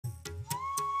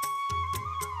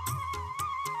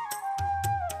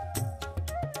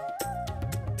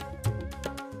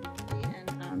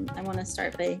want to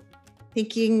start by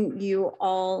thanking you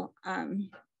all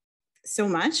so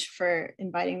much for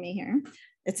inviting me here.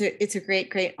 It's a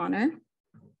great honor.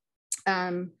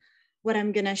 What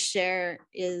I'm going to share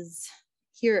is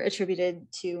here attributed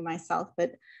to myself,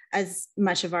 but as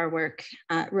much of our work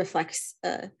reflects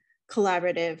a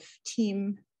collaborative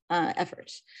team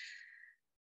effort.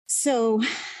 So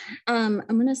I'm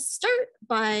going to start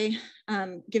by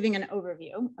giving an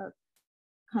overview of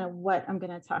kind of what I'm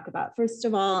going to talk about. First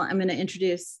of all, I'm going to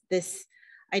introduce this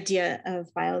idea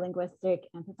of biolinguistic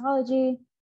anthropology.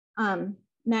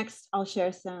 Next, I'll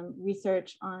share some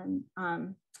research on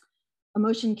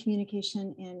emotion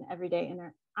communication in everyday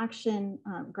interaction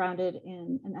grounded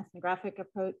in an ethnographic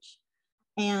approach.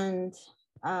 And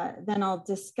then I'll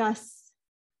discuss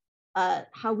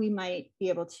how we might be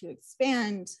able to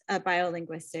expand a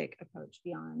biolinguistic approach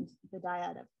beyond the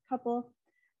dyad of couple.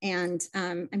 And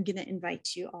I'm going to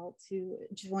invite you all to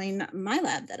join my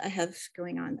lab that I have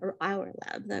going on, or our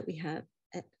lab that we have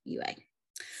at UA.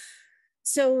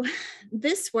 So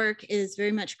this work is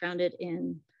very much grounded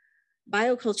in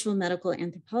biocultural medical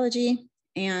anthropology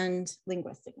and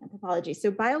linguistic anthropology.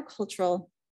 So biocultural,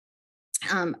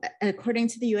 according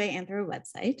to the UA Anthro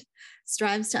website,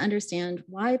 strives to understand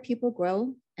why people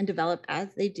grow and develop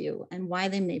as they do and why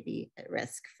they may be at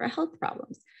risk for health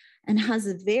problems, and has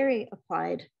a very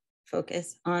applied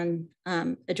focus on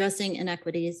addressing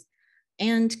inequities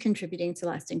and contributing to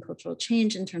lasting cultural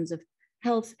change in terms of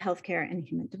health, healthcare, and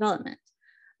human development.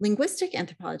 Linguistic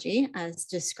anthropology, as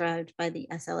described by the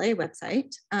SLA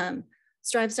website,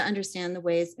 strives to understand the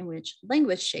ways in which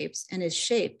language shapes and is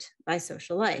shaped by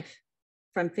social life,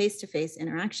 from face-to-face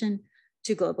interaction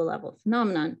to global level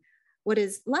phenomenon. What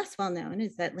is less well known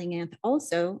is that LingAnth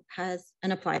also has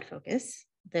an applied focus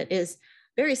that is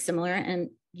very similar, and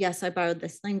yes, I borrowed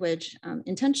this language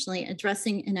intentionally,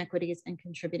 addressing inequities and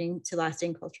contributing to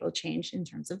lasting cultural change in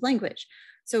terms of language.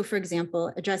 So for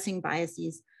example, addressing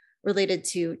biases related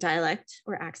to dialect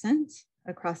or accent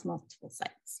across multiple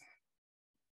sites.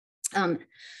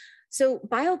 So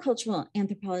biocultural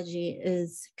anthropology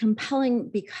is compelling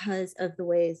because of the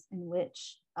ways in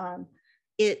which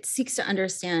it seeks to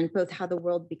understand both how the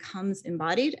world becomes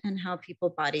embodied and how people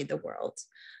body the world,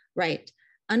 right?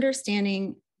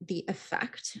 Understanding the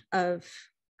effect of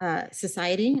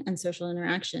society and social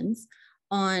interactions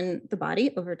on the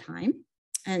body over time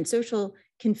and social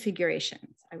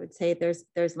configurations. I would say there's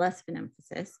less of an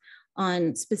emphasis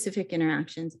on specific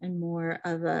interactions and more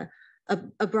of a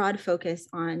broad focus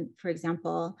on, for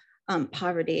example,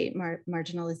 poverty,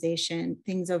 marginalization,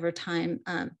 things over time,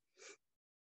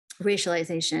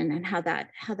 racialization, and how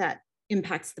that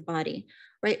impacts the body,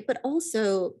 right? But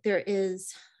also there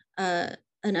is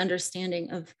an understanding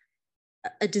of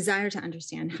a desire to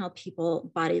understand how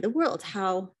people body the world,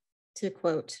 how, to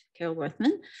quote Carol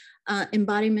Worthman,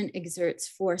 embodiment exerts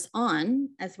force on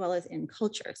as well as in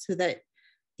culture, so that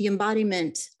the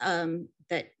embodiment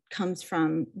that comes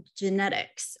from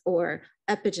genetics or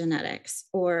epigenetics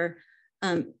or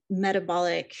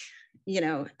metabolic,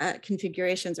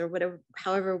 configurations or whatever,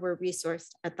 however we're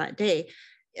resourced at that day,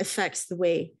 affects the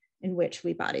way in which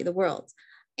we body the world.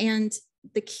 And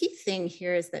the key thing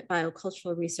here is that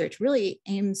biocultural research really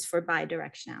aims for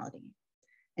bidirectionality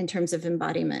in terms of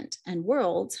embodiment and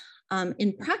world.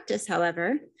 In practice,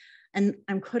 however, and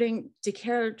I'm quoting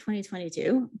DeCare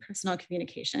 2022, personal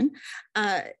communication,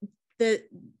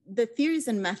 the theories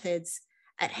and methods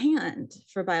at hand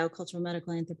for biocultural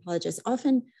medical anthropologists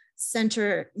often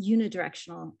center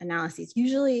unidirectional analyses.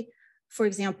 Usually, for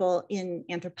example, in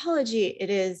anthropology, it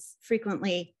is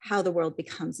frequently how the world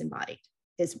becomes embodied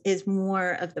is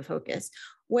more of the focus.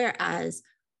 Whereas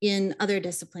in other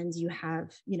disciplines, you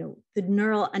have, the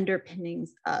neural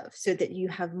underpinnings of, so that you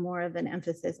have more of an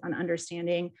emphasis on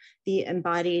understanding the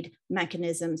embodied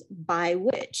mechanisms by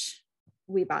which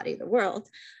we body the world,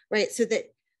 right? So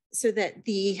that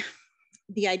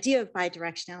the idea of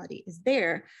bidirectionality is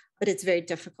there, but it's very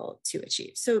difficult to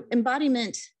achieve. So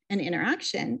embodiment and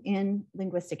interaction in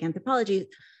linguistic anthropology,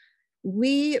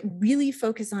 we really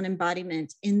focus on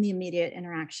embodiment in the immediate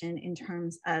interaction in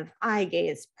terms of eye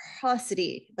gaze,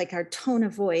 prosody, like our tone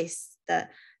of voice, the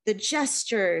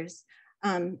gestures,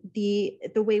 the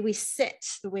way we sit,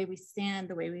 the way we stand,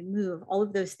 the way we move. All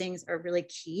of those things are really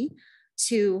key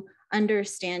to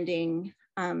understanding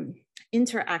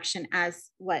interaction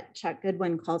as what Chuck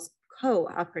Goodwin calls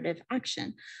co-operative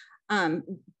action.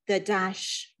 The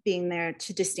dash being there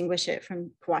to distinguish it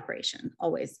from cooperation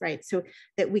always, right? So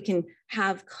that we can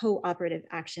have cooperative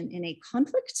action in a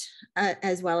conflict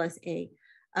as well as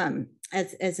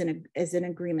as an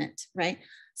agreement, right?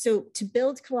 So to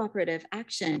build cooperative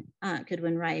action,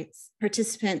 Goodwin writes,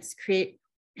 participants create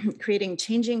creating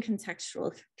changing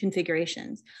contextual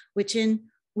configurations, within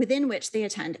which they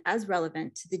attend as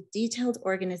relevant to the detailed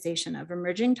organization of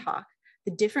emerging talk,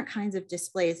 the different kinds of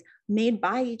displays made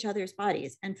by each other's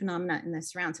bodies and phenomena in the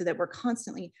surround, so that we're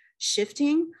constantly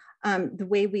shifting the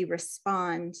way we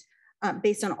respond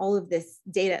based on all of this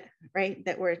data, right,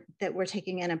 that we're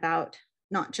taking in about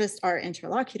not just our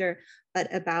interlocutor,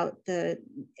 but about the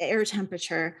air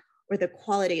temperature or the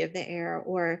quality of the air,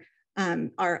 or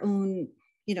our own,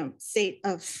 state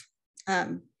of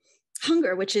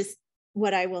hunger, which is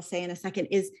what I will say in a second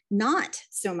is not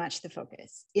so much the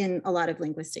focus in a lot of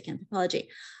linguistic anthropology,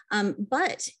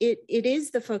 but it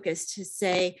is the focus to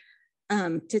say,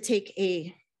 to take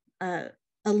a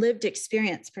lived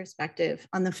experience perspective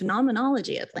on the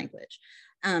phenomenology of language,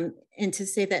 and to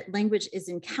say that language is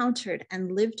encountered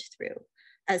and lived through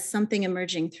as something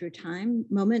emerging through time,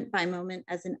 moment by moment,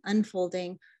 as an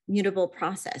unfolding, mutable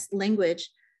process. Language,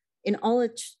 in all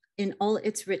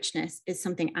its richness, is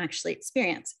something actually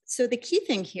experienced. So the key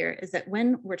thing here is that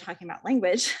when we're talking about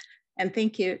language, and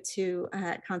thank you to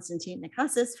Konstantin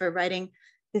Nikasis for writing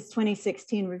this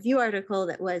 2016 review article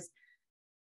that was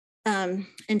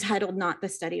entitled "Not the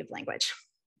Study of Language,"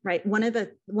 right? One of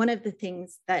the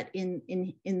things that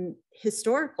in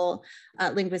historical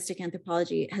linguistic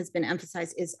anthropology has been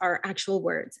emphasized is our actual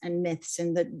words and myths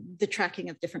and the tracking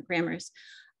of different grammars.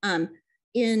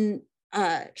 In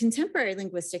contemporary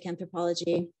linguistic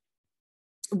anthropology,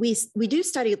 we do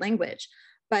study language,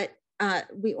 but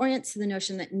we orient to the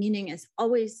notion that meaning is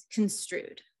always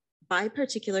construed by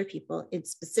particular people in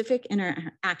specific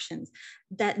interactions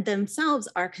that themselves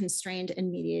are constrained and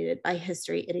mediated by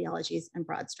history, ideologies, and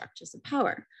broad structures of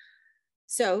power.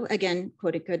 So again,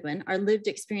 quoted Goodwin, our lived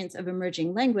experience of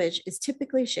emerging language is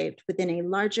typically shaped within a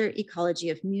larger ecology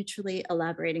of mutually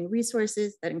elaborating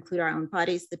resources that include our own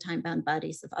bodies, the time-bound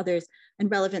bodies of others,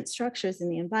 and relevant structures in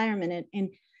the environment.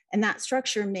 And that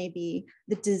structure may be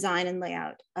the design and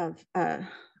layout of a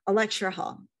lecture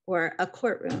hall or a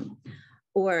courtroom,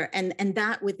 and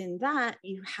that within that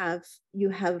you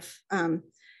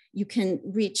can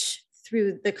reach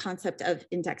through the concept of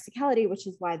indexicality, which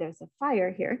is why there's a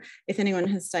fire here. If anyone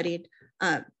has studied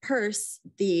Peirce,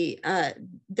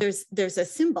 there's a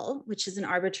symbol, which is an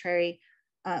arbitrary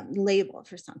label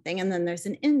for something, and then there's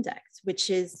an index, which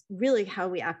is really how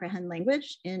we apprehend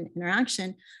language in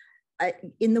interaction,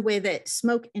 in the way that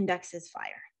smoke indexes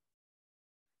fire.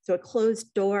 So a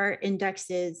closed door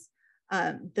indexes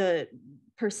the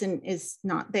person is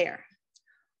not there,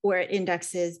 or it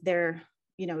indexes their,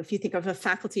 if you think of a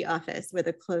faculty office with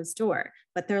a closed door,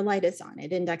 but their light is on,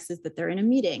 it indexes that they're in a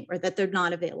meeting or that they're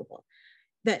not available.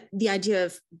 That the idea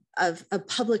of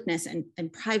publicness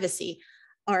and privacy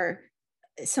are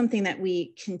something that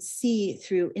we can see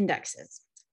through indexes.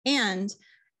 And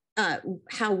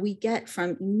how we get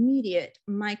from immediate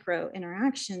micro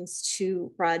interactions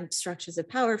to broad structures of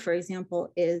power, for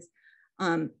example, is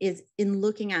in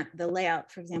looking at the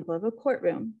layout, for example, of a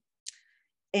courtroom,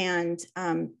 and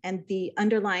the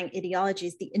underlying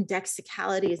ideologies, the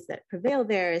indexicalities that prevail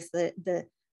there is the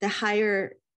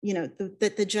higher,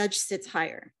 that the judge sits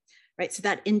higher, right? So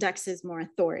that indexes more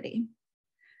authority,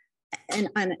 and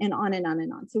on and on and on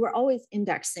and on. So we're always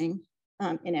indexing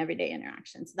in everyday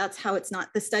interactions. That's how it's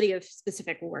not the study of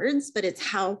specific words, but it's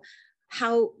how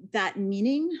that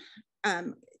meaning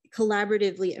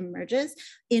collaboratively emerges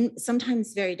in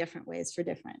sometimes very different ways for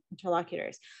different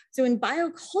interlocutors. So in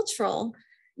biocultural,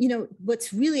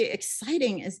 what's really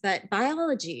exciting is that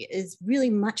biology is really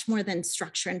much more than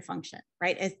structure and function,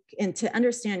 right? And to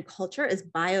understand culture as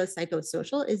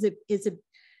biopsychosocial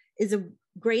is a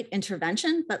great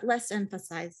intervention, but less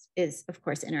emphasized is, of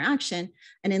course, interaction.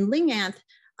 And in Linganth,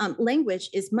 language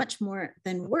is much more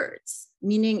than words.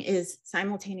 Meaning is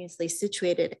simultaneously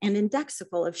situated and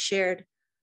indexical of shared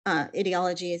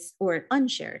ideologies or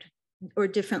unshared or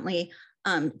differently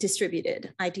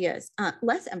distributed ideas.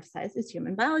 Less emphasized is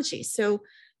human biology. So,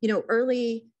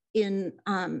 early in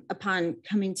upon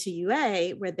coming to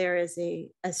UA, where there is a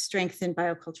strength in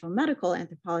biocultural medical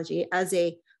anthropology, as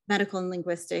a medical and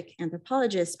linguistic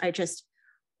anthropologist,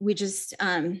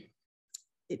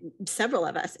 several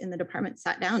of us in the department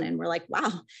sat down and were like,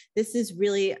 wow, this is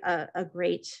really a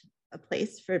great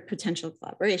place for potential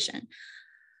collaboration.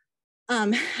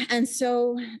 And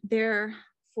so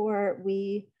therefore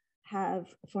we have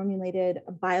formulated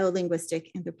a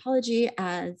biolinguistic anthropology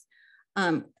as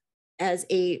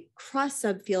a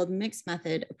cross-subfield mixed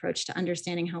method approach to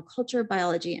understanding how culture,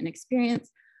 biology, and experience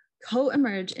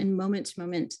co-emerge in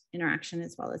moment-to-moment interaction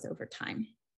as well as over time.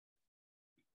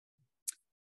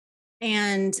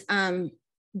 And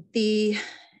the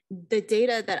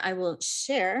data that I will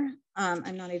share,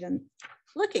 I'm not even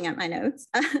looking at my notes,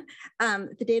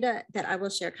 the data that I will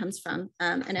share comes from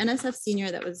an NSF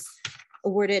senior that was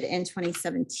awarded in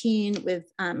 2017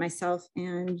 with myself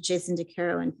and Jason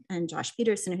DeCaro and Josh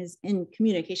Peterson, who's in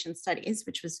communication studies,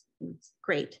 which was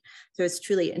great. So it's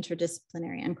truly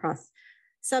interdisciplinary and cross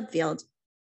subfield.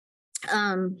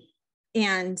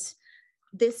 And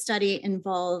this study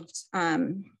involved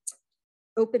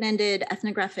open-ended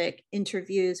ethnographic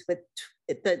interviews with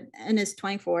the N is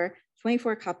 24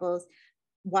 couples.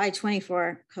 Why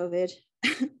 24? COVID.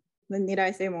 Need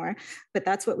I say more? But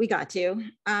that's what we got to.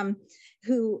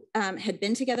 Who had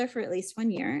been together for at least 1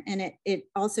 year, and it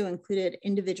also included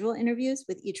individual interviews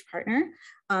with each partner,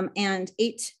 and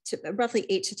roughly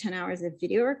 8 to 10 hours of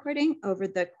video recording over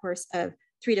the course of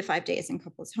 3 to 5 days in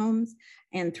couples' homes.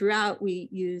 And throughout, we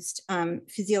used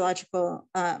physiological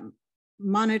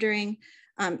monitoring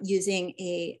using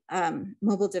a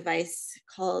mobile device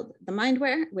called the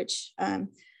Mindware, which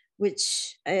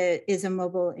is a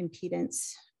mobile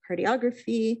impedance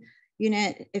cardiography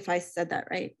unit, if I said that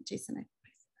right, Jason,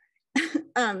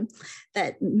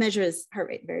 that measures heart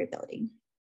rate variability.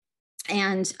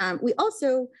 And we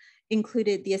also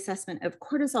included the assessment of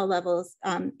cortisol levels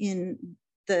in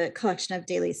the collection of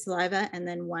daily saliva and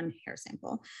then 1 hair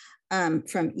sample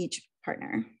from each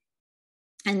partner.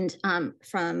 And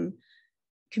from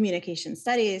communication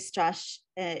studies, Josh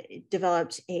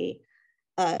developed a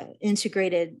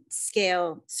integrated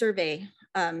scale survey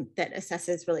that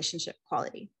assesses relationship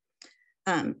quality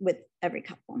with every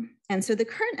couple. And so the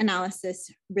current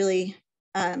analysis really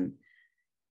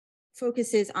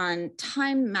focuses on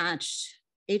time-matched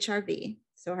HRV,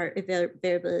 so heart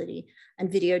variability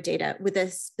and video data, with a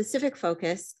specific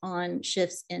focus on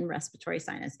shifts in respiratory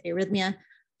sinus arrhythmia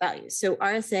values. So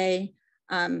RSA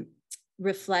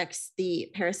reflects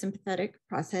the parasympathetic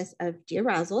process of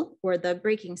de-arousal, or the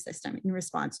braking system in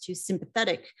response to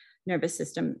sympathetic nervous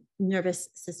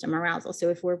system arousal. So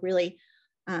if we're really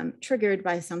triggered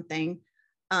by something,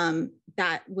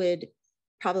 that would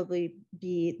probably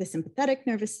be the sympathetic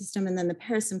nervous system, and then the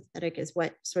parasympathetic is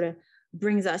what sort of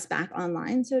brings us back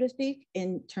online, so to speak,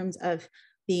 in terms of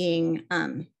being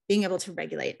able to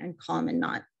regulate and calm and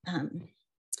not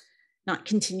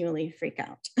continually freak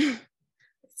out.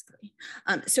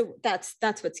 So that's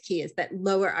what's key, is that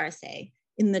lower RSA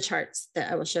in the charts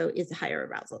that I will show is higher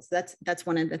arousal. So that's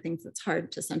one of the things that's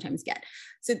hard to sometimes get.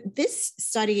 So this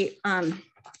study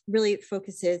really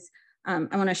focuses, I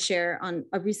want to share on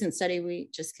a recent study we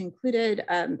just concluded,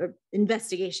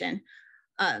 investigation,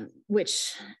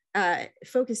 which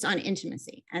focused on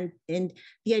intimacy and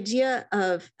the idea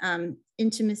of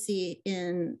intimacy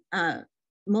in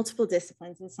multiple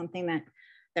disciplines is something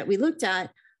that we looked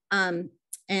at.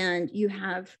 And you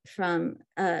have from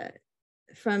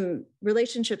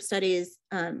relationship studies,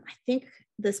 I think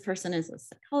this person is a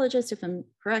psychologist, if I'm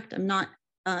correct. I'm not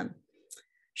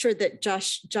sure that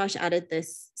Josh added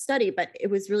this study, but it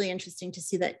was really interesting to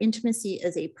see that intimacy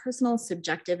is a personal,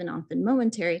 subjective, and often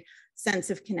momentary sense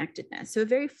of connectedness. So a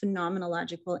very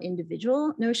phenomenological,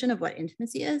 individual notion of what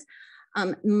intimacy is.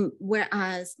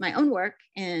 Whereas my own work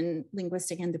in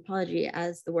linguistic anthropology,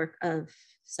 as the work of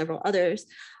several others,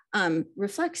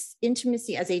 reflects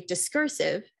intimacy as a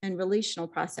discursive and relational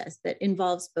process that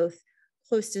involves both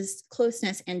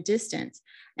closeness and distance,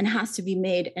 and has to be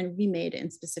made and remade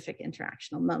in specific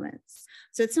interactional moments.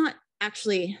 So it's not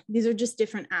actually, these are just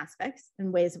different aspects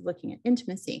and ways of looking at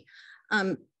intimacy.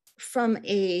 From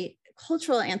a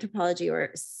cultural anthropology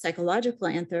or psychological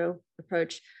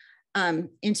approach,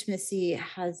 intimacy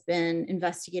has been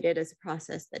investigated as a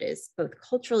process that is both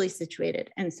culturally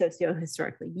situated and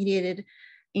socio-historically mediated,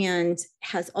 and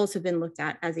has also been looked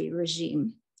at as a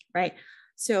regime, right?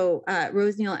 So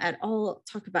Roseneal et al.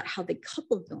 Talk about how the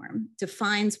coupled norm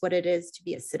defines what it is to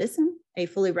be a citizen, a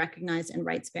fully recognized and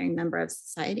rights-bearing member of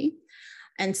society.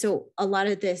 And so a lot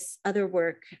of this other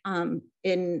work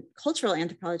in cultural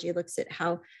anthropology looks at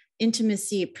how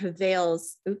intimacy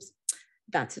prevails, oops,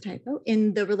 that's a typo,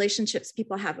 in the relationships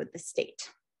people have with the state,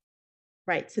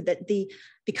 right? So that the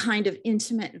kind of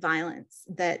intimate violence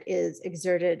that is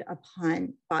exerted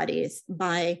upon bodies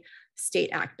by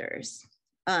state actors,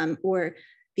 or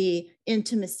the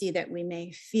intimacy that we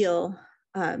may feel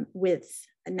with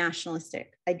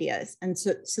nationalistic ideas. And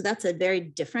so that's a very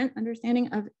different understanding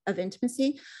of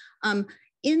intimacy.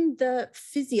 In the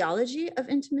physiology of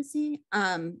intimacy,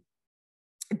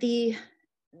 the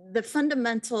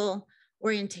fundamental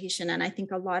orientation, and I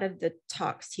think a lot of the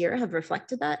talks here have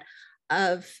reflected that,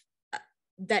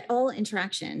 that all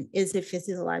interaction is a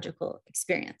physiological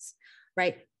experience,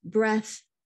 right? Breath,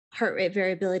 heart rate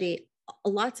variability,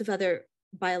 lots of other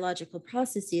biological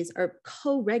processes are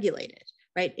co-regulated,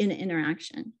 right, in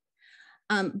interaction.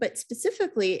 But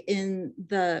specifically in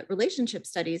the relationship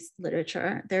studies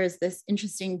literature, there is this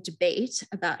interesting debate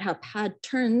about how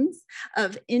patterns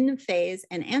of in-phase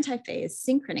and anti-phase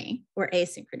synchrony or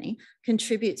asynchrony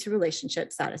contribute to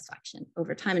relationship satisfaction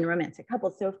over time in romantic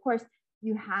couples. So of course,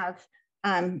 you have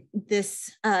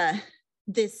this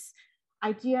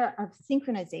idea of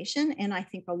synchronization, and I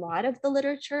think a lot of the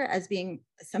literature as being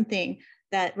something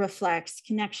that reflects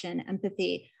connection,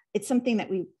 empathy. It's something that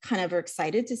we kind of are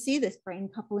excited to see, this brain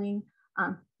coupling.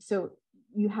 So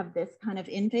you have this kind of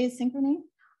in-phase synchrony.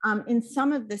 In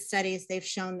some of the studies, they've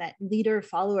shown that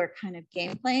leader-follower kind of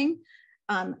game playing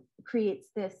creates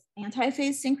this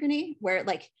anti-phase synchrony where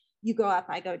like you go up,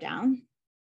 I go down,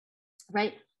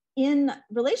 right? In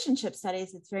relationship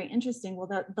studies, it's very interesting.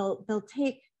 Well, they'll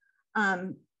take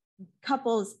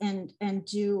couples and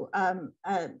do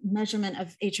a measurement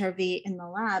of HRV in the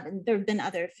lab. And there have been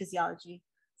other physiology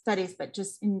studies, but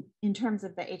just in terms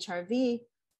of the HRV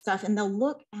stuff, and they'll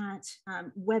look at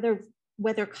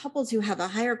whether couples who have a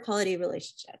higher quality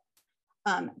relationship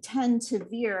tend to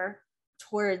veer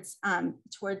towards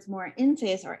more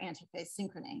in-phase or anti-phase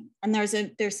synchrony. And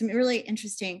there's some really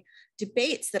interesting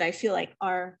debates that I feel like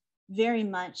are very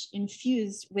much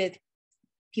infused with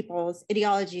people's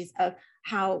ideologies of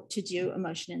how to do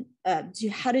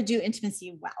how to do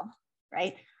intimacy well,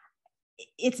 right?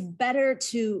 It's better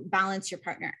to balance your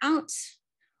partner out,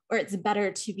 or it's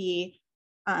better to be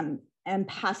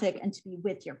empathic and to be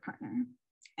with your partner.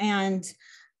 And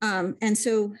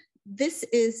so this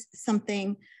is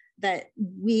something that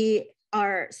we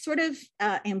are sort of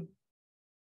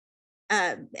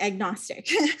agnostic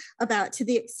about, to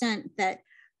the extent that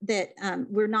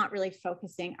we're not really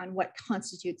focusing on what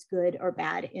constitutes good or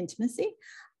bad intimacy.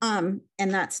 And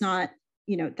that's not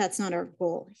our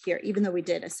goal here, even though we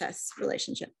did assess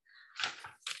relationship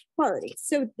quality.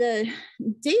 So the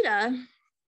data,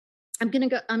 I'm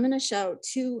gonna show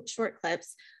two short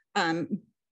clips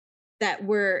that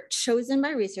were chosen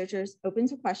by researchers, open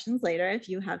to questions later if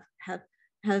you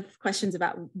have questions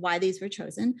about why these were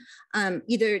chosen,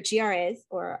 either GRAs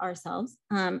or ourselves,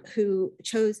 who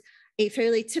chose a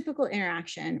fairly typical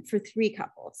interaction for 3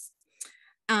 couples.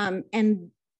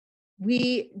 And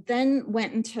we then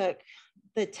went and took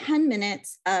the 10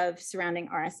 minutes of surrounding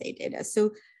RSA data.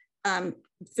 So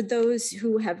for those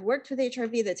who have worked with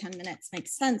HRV, the 10 minutes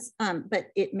makes sense, but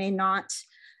it may not,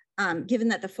 given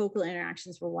that the focal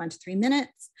interactions were 1 to 3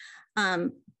 minutes.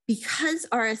 Because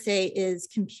RSA is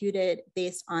computed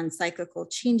based on cyclical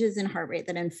changes in heart rate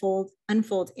that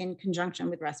unfold in conjunction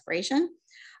with respiration,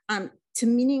 to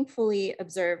meaningfully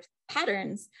observe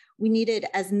patterns, we needed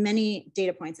as many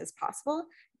data points as possible.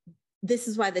 This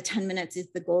is why the 10 minutes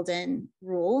is the golden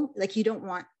rule. Like, you don't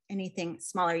want anything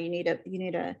smaller. You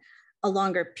need a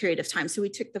longer period of time. So we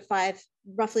took the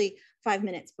roughly 5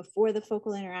 minutes before the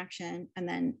focal interaction, and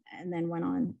then went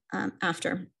on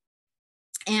after.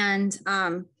 And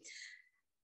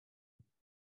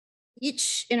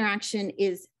each interaction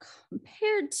is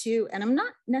compared to, and I'm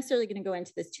not necessarily going to go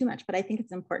into this too much, but I think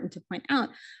it's important to point out,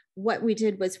 what we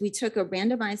did was we took a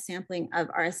randomized sampling of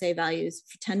RSA values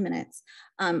for 10 minutes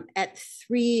at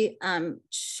 3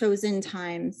 chosen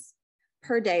times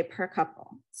per day per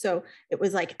couple. So it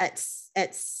was like at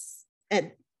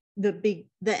the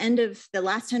end of the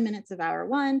last 10 minutes of hour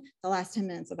 1, the last 10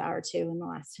 minutes of hour 2, and the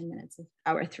last 10 minutes of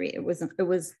hour 3. It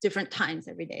was different times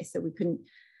every day, so we couldn't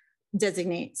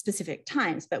designate specific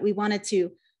times, but we wanted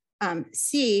to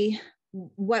see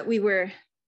what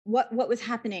was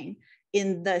happening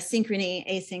in the synchrony,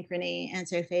 asynchrony,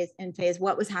 anti-phase, in-phase,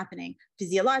 what was happening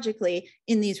physiologically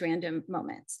in these random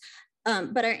moments.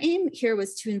 But our aim here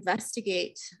was to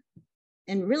investigate,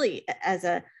 and really as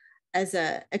a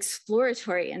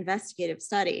exploratory investigative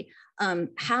study,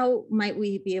 how might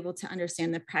we be able to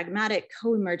understand the pragmatic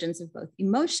co-emergence of both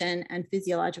emotion and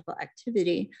physiological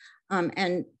activity,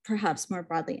 and perhaps more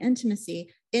broadly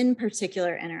intimacy in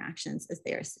particular interactions as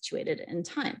they are situated in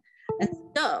time. And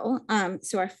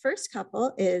so our first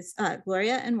couple is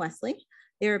Gloria and Wesley.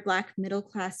 They're a Black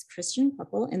middle-class Christian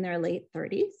couple in their late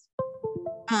 30s.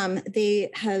 They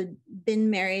had been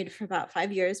married for about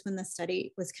 5 years when the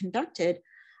study was conducted.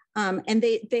 And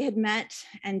they had met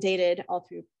and dated all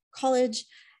through college.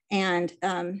 And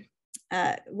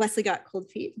Wesley got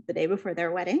cold feet the day before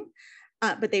their wedding,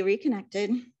 but they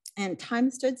reconnected, and time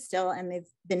stood still, and they've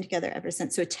been together ever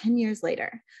since. So 10 years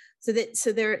later. So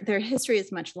their history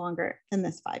is much longer than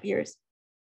this 5 years.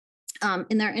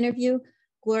 In their interview,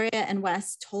 Gloria and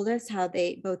Wes told us how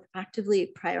they both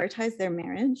actively prioritize their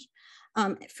marriage,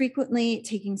 frequently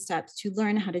taking steps to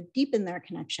learn how to deepen their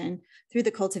connection through the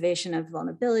cultivation of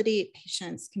vulnerability,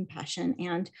 patience, compassion,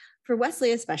 and for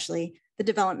Wesley especially,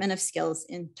 the development of skills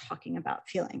in talking about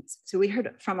feelings. So we heard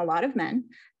from a lot of men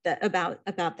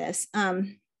about this.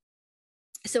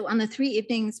 So on the 3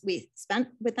 evenings we spent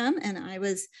with them, and I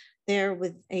was there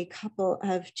with a couple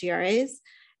of GRAs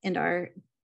and our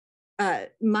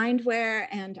Mindware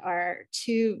and our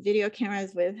 2 video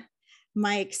cameras with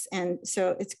mics. And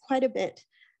so it's quite a bit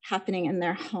happening in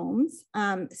their homes.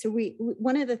 So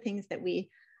one of the things that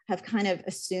we have kind of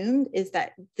assumed is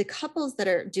that the couples that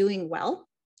are doing well,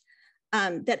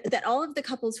 that all of the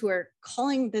couples who are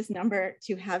calling this number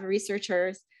to have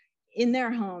researchers in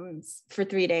their homes for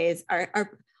 3 days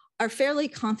are fairly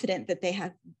confident that they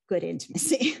have good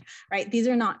intimacy, right? These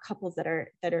are not couples that are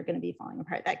going to be falling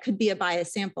apart. That could be a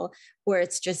biased sample, or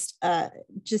it's just a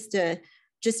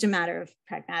matter of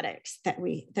pragmatics that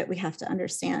we have to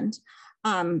understand.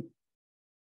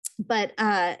 But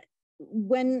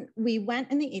when we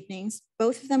went in the evenings,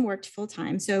 both of them worked full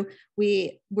time. So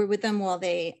we were with them while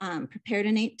they prepared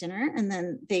and ate dinner, and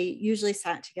then they usually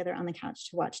sat together on the couch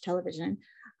to watch television.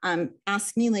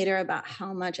 Ask me later about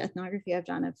how much ethnography I've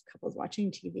done of couples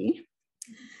watching TV.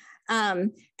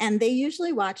 And they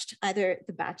usually watched either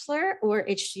The Bachelor or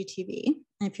HGTV.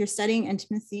 And if you're studying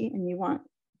intimacy and you want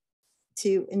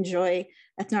to enjoy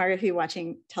ethnography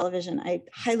watching television, I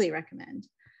highly recommend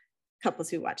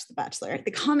couples who watch The Bachelor. The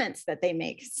comments that they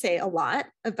make say a lot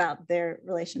about their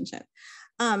relationship.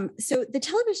 So the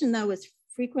television, though, was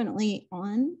frequently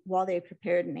on while they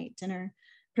prepared and ate dinner,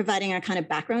 providing a kind of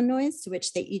background noise to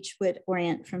which they each would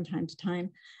orient from time to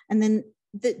time. And then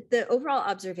the overall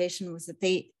observation was that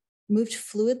they moved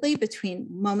fluidly between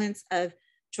moments of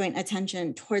joint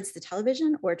attention towards the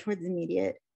television or towards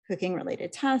immediate cooking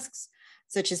related tasks,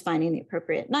 such as finding the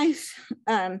appropriate knife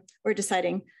or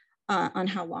deciding on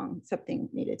how long something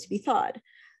needed to be thawed.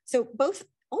 So both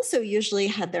also usually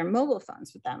had their mobile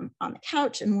phones with them on the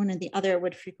couch, and one or the other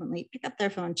would frequently pick up their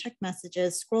phone, check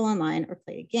messages, scroll online, or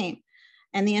play a game.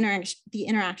 And the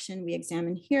interaction we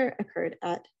examine here occurred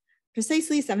at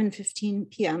precisely 7:15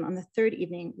 p.m. on the 3rd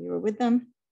evening we were with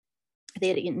them. They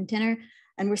had eaten dinner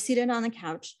and were seated on the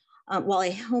couch while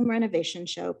a home renovation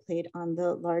show played on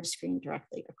the large screen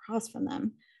directly across from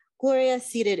them. Gloria,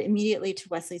 seated immediately to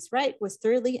Wesley's right, was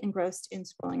thoroughly engrossed in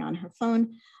scrolling on her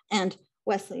phone, and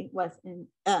Wesley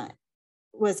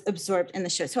was absorbed in the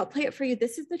show. So I'll play it for you.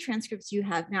 This is the transcripts you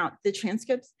have now. The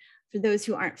transcripts, for those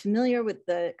who aren't familiar with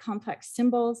the complex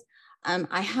symbols,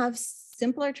 I have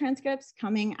simpler transcripts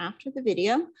coming after the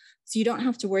video, so you don't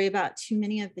have to worry about too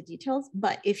many of the details.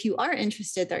 But if you are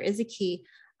interested, there is a key.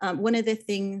 One of the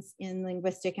things in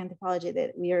linguistic anthropology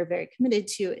that we are very committed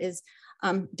to is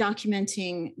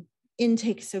documenting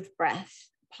intakes of breath,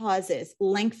 pauses,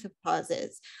 length of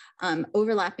pauses,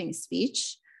 overlapping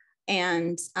speech,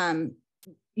 and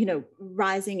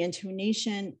rising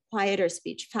intonation, quieter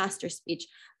speech, faster speech.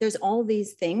 There's all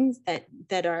these things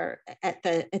that are at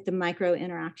the micro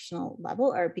interactional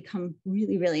level are become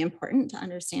really, really important to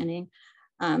understanding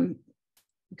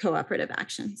cooperative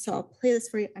action. So I'll play this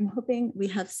for you. I'm hoping we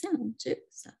have sound too.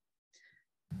 So.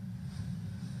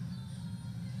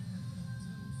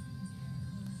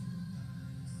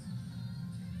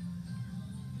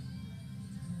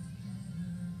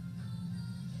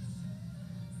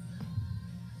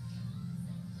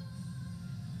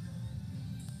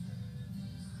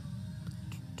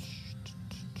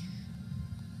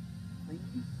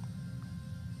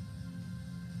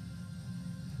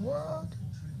 What?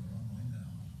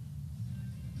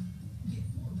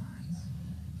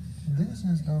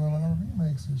 Disney's done a lot of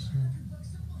remakes and shit.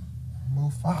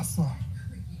 Mufasa.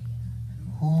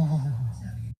 Ooh.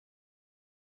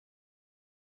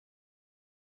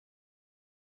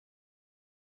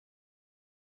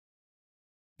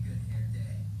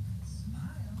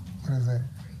 What is that?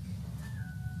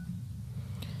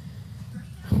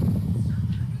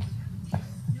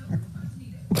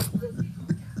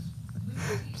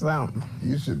 Something.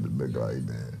 You shouldn't look like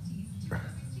that.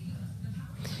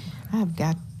 I've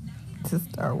got to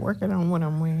start working on what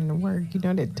I'm wearing to work.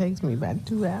 That takes me about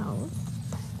 2 hours.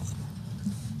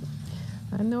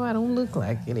 I know I don't look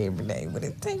like it every day, but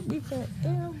it takes me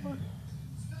forever.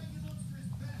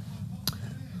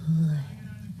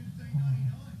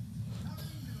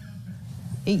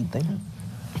 Ethan.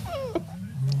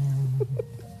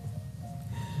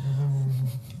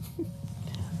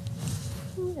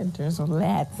 Turn some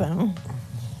lights on.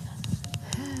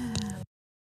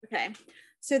 Okay,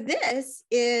 so this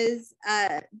is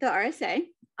the RSA.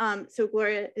 So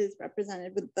Gloria is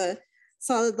represented with the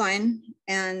solid line,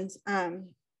 and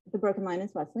the broken line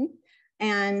is Wesley.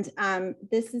 And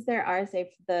this is their RSA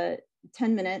for the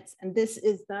 10 minutes, and this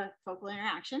is the focal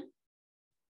interaction.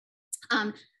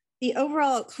 the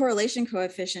overall correlation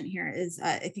coefficient here is,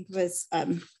 I think it was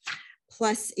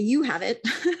plus, you have it.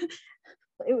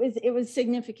 It was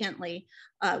significantly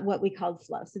what we called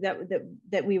flow. So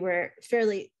that we were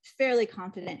fairly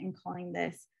confident in calling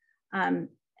this,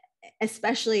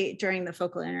 especially during the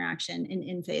focal interaction in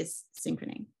in-phase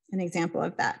synchrony, an example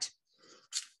of that.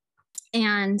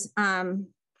 And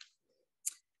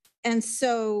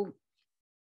so,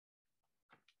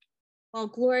 well,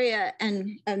 Gloria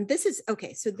and this is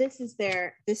okay. So this is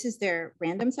their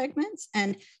random segments,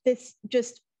 and this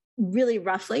just really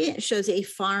roughly shows a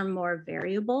far more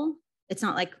variable. It's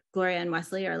not like Gloria and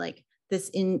Wesley are like this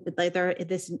they're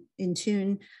this in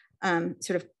tune,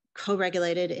 sort of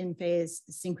co-regulated in phase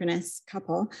synchronous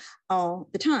couple all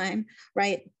the time,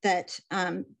 right? That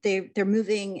they're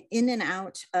moving in and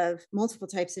out of multiple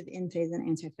types of in phase and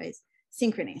anti-phase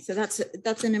synchrony. So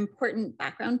that's an important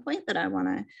background point that I want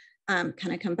to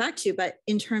kind of come back to. But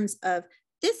in terms of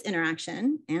this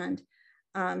interaction and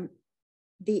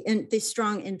the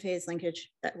strong in-phase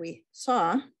linkage that we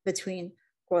saw between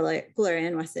Gloria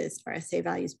and Wesley's RSA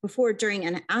values before, during,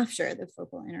 and after the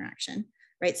focal interaction,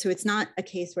 right? So it's not a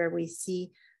case where we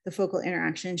see the focal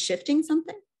interaction shifting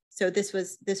something. So this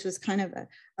was kind of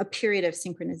a period of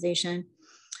synchronization.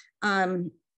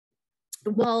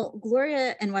 While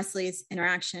Gloria and Wesley's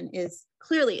interaction is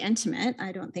clearly intimate,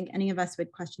 I don't think any of us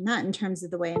would question that in terms of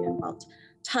the way it involved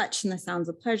touch and the sounds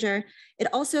of pleasure. It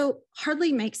also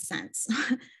hardly makes sense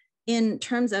in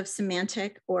terms of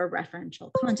semantic or referential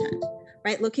content,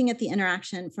 right? Looking at the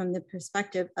interaction from the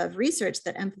perspective of research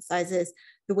that emphasizes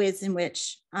the ways in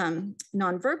which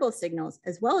nonverbal signals,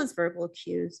 as well as verbal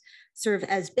cues, serve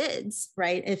as bids,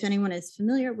 right? If anyone is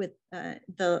familiar with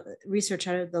the research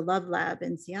out of the Love Lab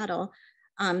in Seattle,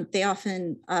 they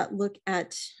often look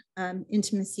at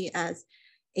intimacy as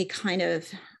a kind of,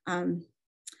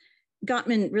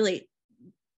 Gottman really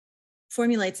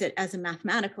formulates it as a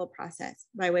mathematical process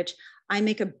by which I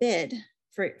make a bid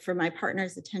for my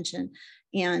partner's attention,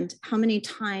 and how many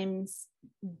times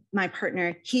my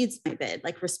partner heeds my bid,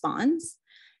 like responds,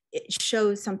 it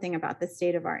shows something about the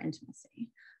state of our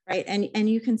intimacy, right? And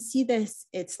you can see this,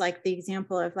 it's like the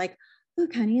example of like,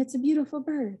 look, honey, it's a beautiful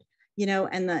bird, you know,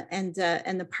 and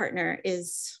the partner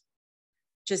is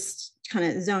just kind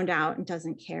of zoned out and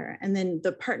doesn't care. And then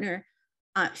the partner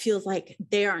feels like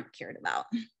they aren't cared about.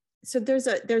 So there's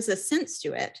a sense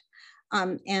to it.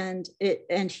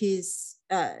 And he's,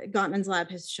 Gottman's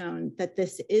lab has shown that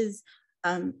this is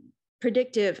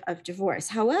predictive of divorce.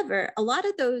 However, a lot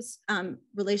of those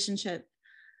relationship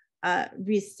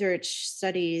research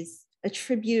studies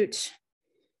attribute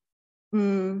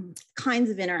kinds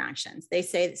of interactions. They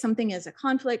say something is a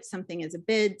conflict, something is a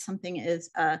bid, something is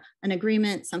an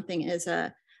agreement, something is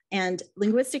and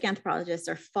linguistic anthropologists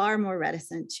are far more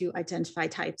reticent to identify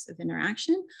types of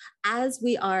interaction, as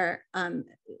we are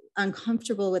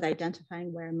uncomfortable with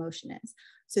identifying where emotion is.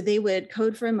 So they would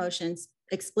code for emotions,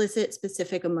 explicit,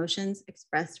 specific emotions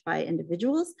expressed by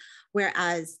individuals,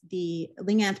 whereas the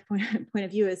Linganth point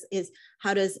of view is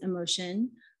how does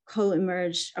emotion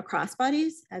co-emerge across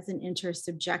bodies as an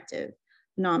intersubjective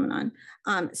phenomenon.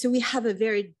 So we have a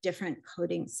very different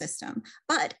coding system.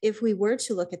 But if we were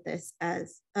to look at this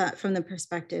as from the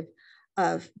perspective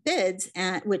of bids,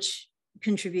 which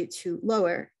contribute to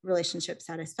lower relationship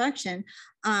satisfaction,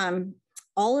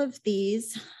 all of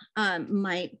these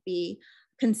might be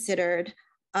considered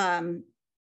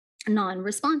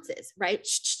non-responses, right?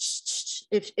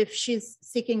 If she's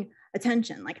seeking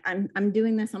attention, like I'm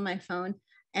doing this on my phone,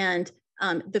 and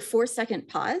the 4-second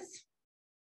pause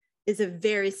is a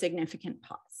very significant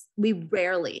pause. We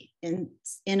rarely in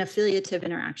affiliative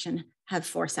interaction have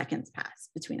 4 seconds pass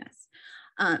between us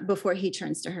before he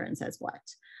turns to her and says what.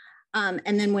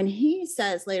 And then when he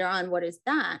says later on, what is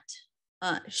that?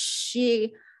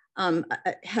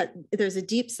 There's a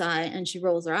deep sigh and she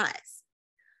rolls her eyes.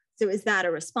 So is that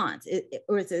a response?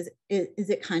 Or is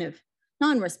it kind of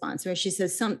non-response where she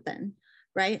says something,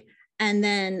 right? And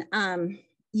then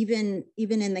even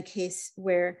in the case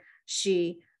where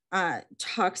she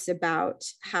talks about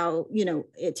how, you know,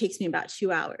 it takes me about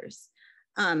 2 hours.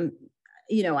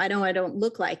 You know, I don't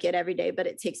look like it every day, but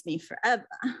it takes me forever,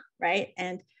 right?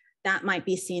 And that might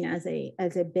be seen as a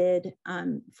bid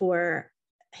for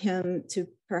him to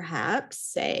perhaps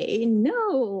say,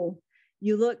 no,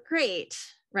 you look great,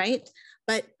 right?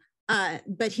 But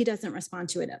he doesn't respond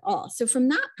to it at all. So from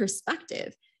that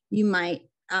perspective, you might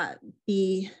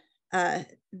be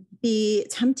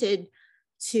tempted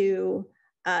to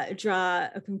draw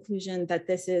a conclusion that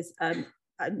this is a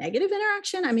negative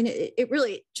interaction. I mean, it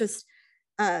really just,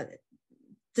 the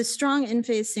strong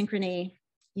in-phase synchrony,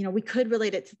 you know, we could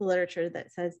relate it to the literature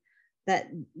that says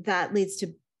that leads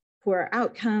to poor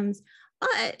outcomes.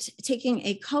 But taking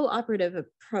a cooperative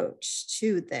approach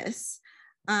to this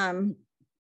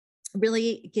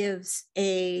really gives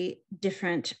a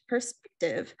different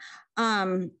perspective.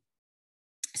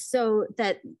 So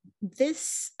that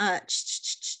this,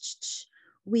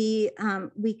 we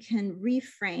can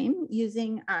reframe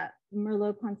using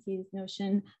Merleau-Ponty's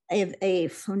notion of a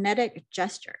phonetic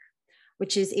gesture,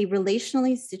 which is a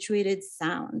relationally situated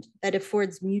sound that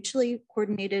affords mutually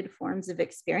coordinated forms of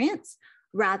experience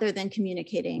rather than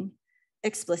communicating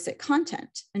explicit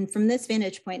content. And from this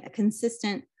vantage point, a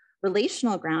consistent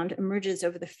relational ground emerges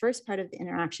over the first part of the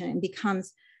interaction and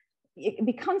it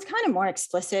becomes kind of more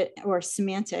explicit or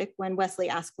semantic when Wesley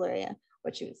asked Gloria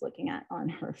what she was looking at on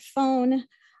her phone.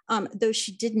 Though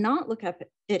she did not look up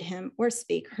at him or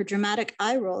speak, her dramatic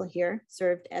eye roll here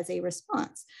served as a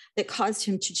response that caused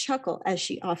him to chuckle as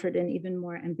she offered an even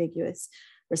more ambiguous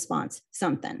response,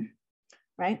 something,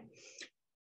 right?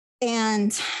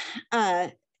 And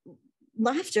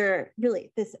laughter,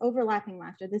 really, this overlapping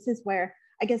laughter, this is where,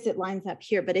 I guess it lines up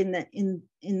here, but in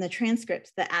the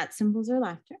transcripts, the @ symbols are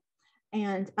laughter.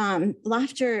 And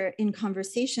laughter in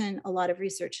conversation, a lot of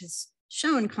research has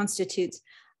shown, constitutes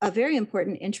a very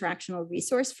important interactional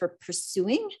resource for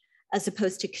pursuing as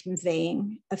opposed to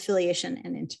conveying affiliation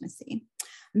and intimacy.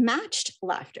 Matched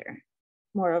laughter,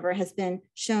 moreover, has been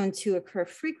shown to occur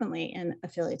frequently in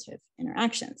affiliative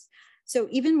interactions. So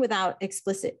even without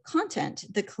explicit content,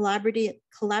 the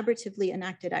collaboratively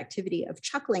enacted activity of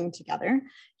chuckling together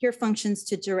here functions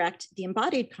to direct the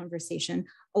embodied conversation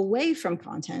away from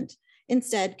content,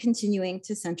 instead continuing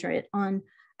to center it on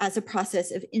as a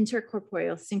process of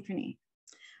intercorporeal synchrony.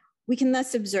 We can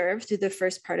thus observe through the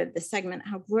first part of the segment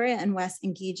how Gloria and Wes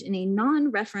engage in a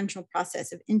non-referential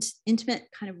process of intimate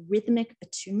kind of rhythmic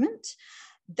attunement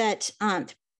that,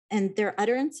 and their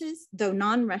utterances, though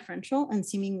non-referential and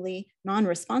seemingly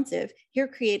non-responsive, here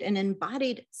create an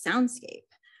embodied soundscape,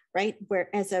 right?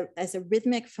 Where as a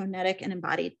rhythmic, phonetic, and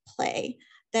embodied play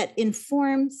that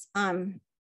informs,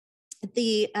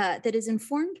 that is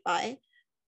informed by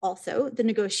also the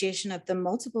negotiation of the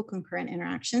multiple concurrent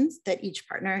interactions that each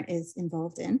partner is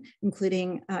involved in,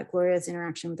 including Gloria's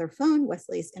interaction with her phone,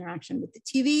 Wesley's interaction with the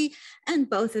TV, and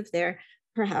both of their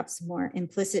perhaps more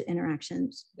implicit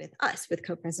interactions with us, with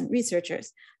co-present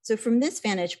researchers. So from this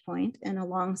vantage point, and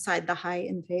alongside the high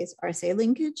in-phase RSA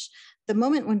linkage, the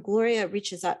moment when Gloria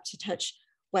reaches up to touch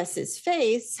Wes's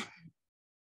face,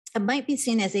 it might be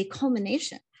seen as a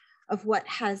culmination of what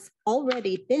has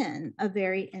already been a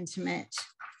very intimate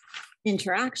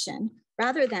interaction,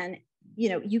 rather than,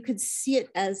 you could see it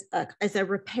as a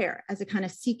repair, as a kind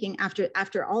of seeking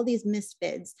after all these missed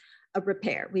bids, a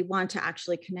repair. We want to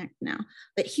actually connect now.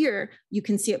 But here you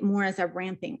can see it more as a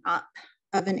ramping up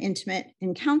of an intimate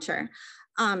encounter.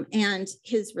 And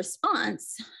his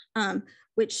response,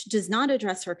 which does not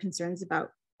address her concerns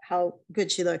about how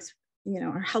good she looks,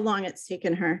 or how long it's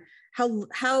taken her,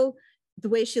 how the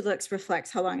way she looks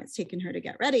reflects how long it's taken her to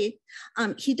get ready.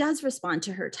 He does respond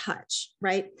to her touch,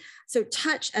 right? So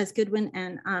touch, as Goodwin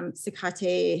and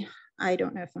Sakate, I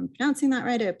don't know if I'm pronouncing that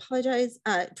right, I apologize,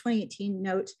 2018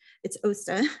 note, it's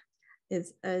Osta,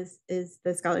 is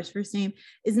the scholar's first name,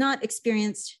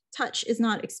 touch is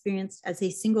not experienced as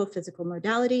a single physical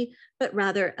modality, but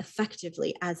rather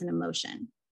effectively as an emotion.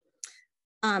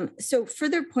 So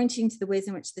further pointing to the ways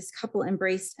in which this couple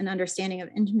embraced an understanding of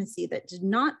intimacy that did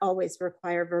not always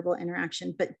require verbal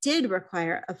interaction, but did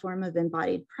require a form of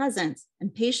embodied presence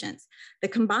and patience, the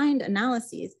combined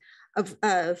analyses of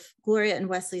Gloria and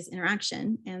Wesley's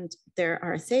interaction and their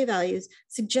RSA values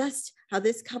suggest how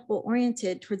this couple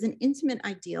oriented towards an intimate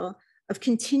ideal of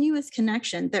continuous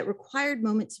connection that required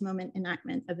moment-to-moment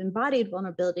enactment of embodied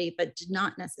vulnerability, but did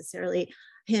not necessarily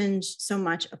hinge so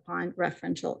much upon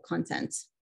referential content.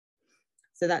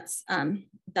 So that's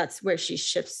where she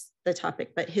shifts the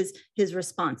topic, but his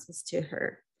response is to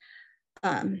her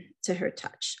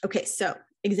touch. Okay, so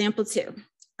example 2.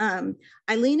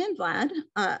 Eileen and Vlad,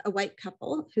 a white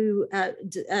couple who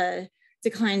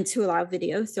declined to allow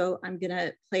video. So I'm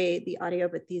gonna play the audio,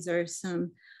 but these are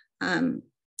some anonymized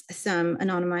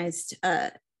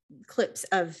clips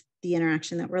of the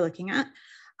interaction that we're looking at.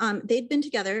 They'd been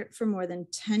together for more than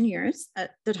 10 years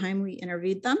at the time we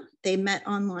interviewed them. They met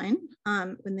online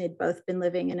when they'd both been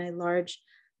living in a large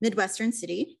Midwestern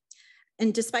city.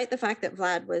 And despite the fact that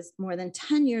Vlad was more than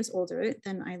 10 years older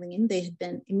than Eileen, they had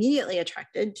been immediately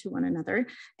attracted to one another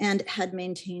and had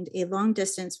maintained a long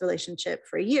distance relationship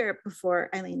for a year before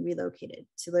Eileen relocated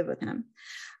to live with him.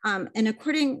 And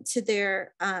according to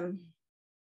their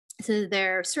So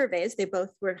their surveys, they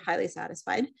both were highly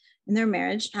satisfied in their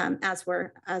marriage, as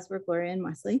were Gloria and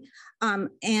Wesley.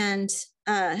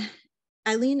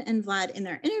 Eileen and Vlad, in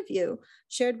their interview,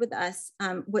 shared with us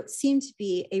what seemed to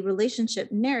be a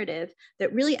relationship narrative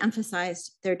that really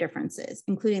emphasized their differences,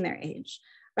 including their age.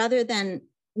 Rather than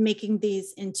making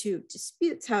these into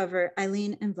disputes, however,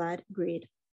 Eileen and Vlad agreed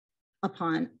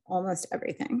upon almost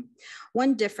everything.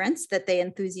 One difference that they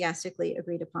enthusiastically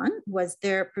agreed upon was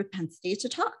their propensity to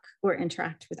talk or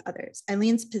interact with others.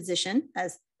 Eileen's position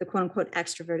as the quote unquote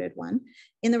extroverted one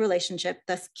in the relationship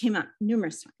thus came up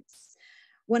numerous times.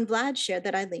 When Vlad shared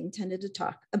that Eileen tended to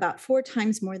talk about 4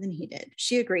 times more than he did,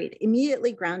 she agreed,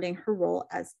 immediately grounding her role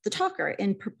as the talker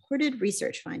in purported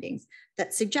research findings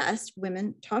that suggest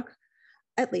women talk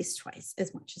at least twice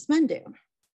as much as men do.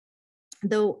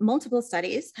 Though multiple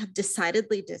studies have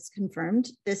decidedly disconfirmed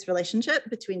this relationship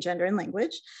between gender and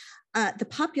language, the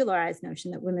popularized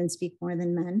notion that women speak more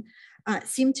than men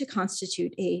seemed to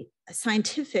constitute a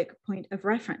scientific point of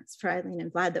reference for Eileen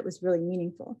and Vlad that was really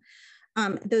meaningful.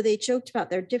 Though they joked about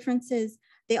their differences,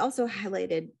 they also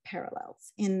highlighted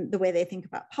parallels in the way they think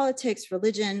about politics,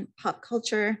 religion, pop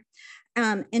culture,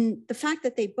 and the fact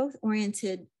that they both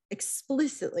oriented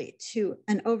explicitly to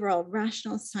an overall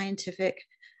rational scientific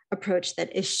approach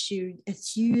that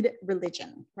eschewed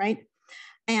religion, right?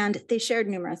 And they shared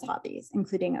numerous hobbies,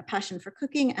 including a passion for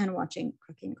cooking and watching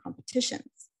cooking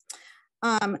competitions.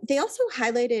 They also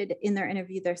highlighted in their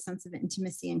interview their sense of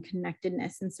intimacy and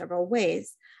connectedness in several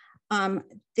ways.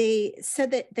 They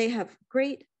said that they have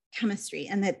great chemistry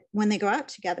and that when they go out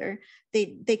together,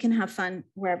 they can have fun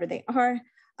wherever they are.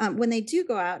 When they do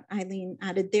go out, Eileen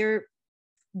added, they're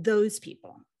those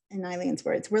people. In Eileen's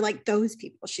words, we're like those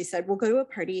people. She said, we'll go to a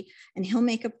party and he'll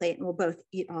make a plate and we'll both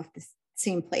eat off the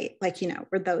same plate. Like, you know,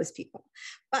 we're those people.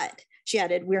 But she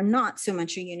added, we're not so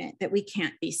much a unit that we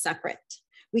can't be separate.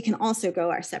 We can also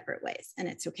go our separate ways and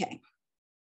it's okay.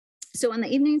 So on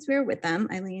the evenings we were with them,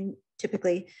 Eileen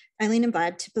and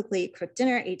Vlad typically cooked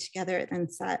dinner, ate together, then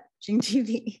sat watching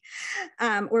TV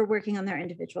or working on their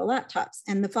individual laptops.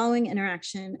 And the following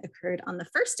interaction occurred on the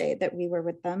first day that we were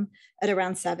with them at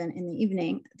around 7 in the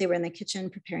evening. They were in the kitchen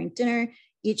preparing dinner,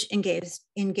 each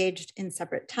engaged in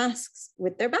separate tasks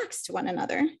with their backs to one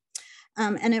another.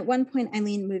 And at one point,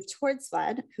 Eileen moved towards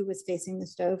Vlad, who was facing the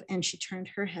stove, and she turned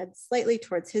her head slightly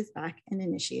towards his back and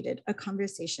initiated a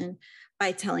conversation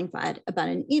by telling Vlad about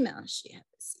an email she had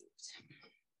received.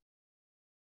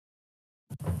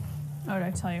 Oh, did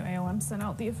I tell you AOM sent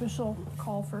out the official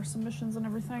call for submissions and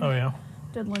everything? Oh, yeah.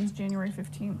 Deadline's January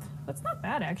 15th. That's not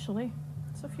bad, actually.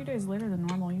 It's a few days later than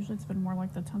normal. Usually it's been more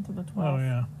like the 10th or the 12th. Oh,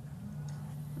 yeah.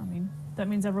 I mean, that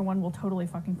means everyone will totally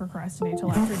fucking procrastinate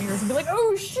till after New Year's and be like,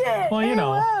 oh, shit, well, you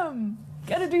AOM,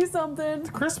 gotta do something. It's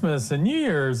Christmas and New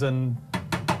Year's and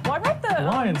well, I wrote the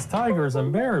lions, tigers,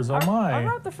 and bears. Oh, my. I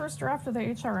wrote the first draft of the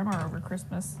HRMR over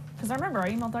Christmas. Because I remember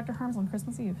I emailed Dr. Harms on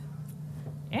Christmas Eve.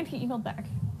 And he emailed back.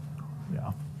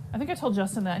 Yeah. I think I told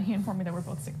Justin that. He informed me that we're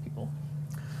both sick people.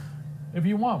 If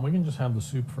you want, we can just have the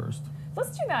soup first.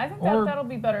 Let's do that. I think that'll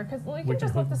be better. Because we can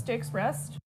just let the steaks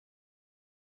rest.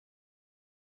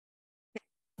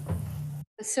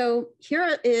 So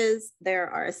here is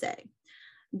their RSA.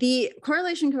 The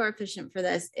correlation coefficient for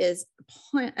this is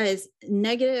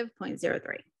negative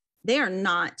 0.03. They are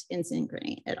not in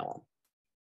synchrony at all.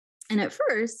 And at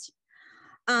first,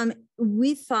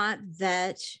 we thought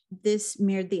that this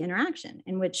mirrored the interaction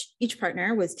in which each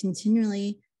partner was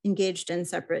continually engaged in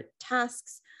separate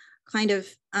tasks, kind of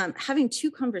having 2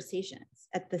 conversations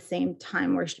at the same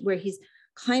time where he's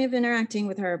kind of interacting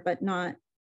with her, but not,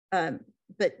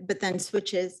 but then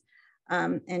switches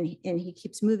and he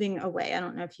keeps moving away. I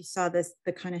don't know if you saw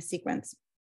the kind of sequence.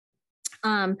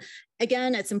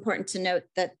 Again, it's important to note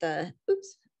that the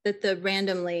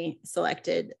randomly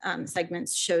selected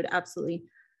segments showed absolutely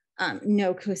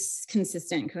no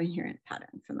consistent, coherent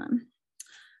pattern from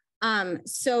them.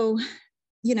 So,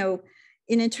 you know,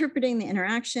 in interpreting the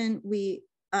interaction, we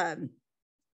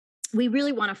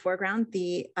really want to foreground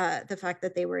the fact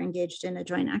that they were engaged in a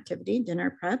joint activity,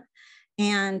 dinner prep,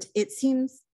 and it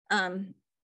seems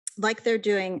like they're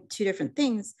doing 2 different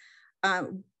things,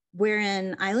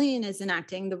 wherein Eileen is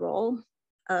enacting the role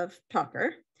of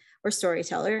talker or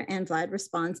storyteller, and Vlad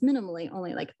responds minimally,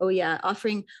 only like, oh yeah,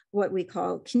 offering what we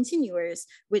call continuers,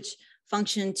 which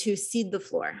function to seed the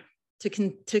floor,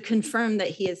 to confirm that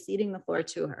he is seeding the floor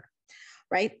to her,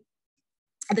 right?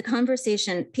 The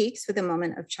conversation peaks with a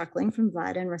moment of chuckling from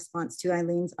Vlad in response to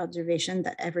Eileen's observation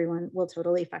that everyone will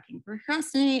totally fucking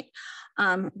procrastinate,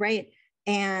 right?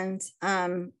 And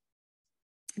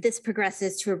this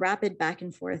progresses to a rapid back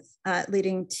and forth,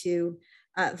 leading to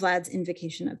Vlad's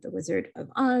invocation of the Wizard of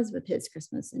Oz with his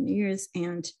Christmas and New Year's,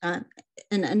 and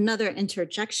another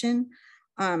interjection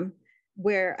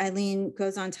where Eileen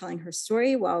goes on telling her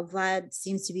story while Vlad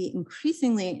seems to be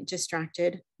increasingly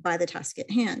distracted by the task at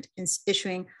hand and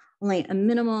issuing only a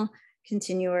minimal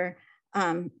continuer.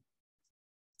 And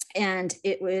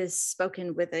it was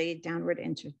spoken with a downward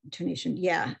intonation.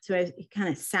 Yeah, so it kind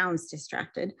of sounds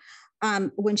distracted.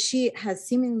 When she has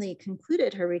seemingly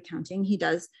concluded her recounting, he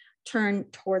does turn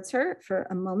towards her for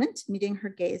a moment, meeting her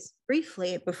gaze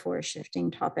briefly before shifting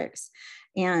topics.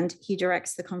 And he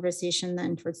directs the conversation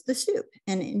then towards the soup.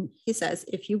 And he says,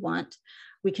 if you want,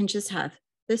 we can just have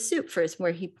the soup first,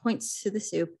 where he points to the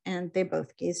soup and they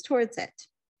both gaze towards it.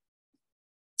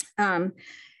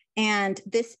 And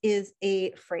this is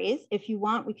a phrase, if you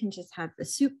want, we can just have the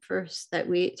soup first, that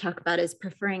we talk about as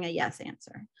preferring a yes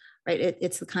answer. Right,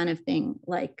 it's the kind of thing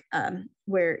like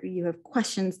where you have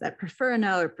questions that prefer a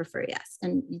no or prefer yes,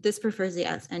 and this prefers a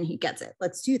yes, and he gets it.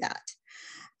 Let's do that.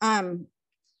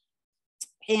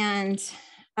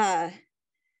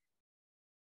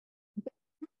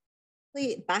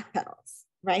 Backpedals,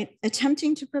 right?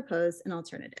 Attempting to propose an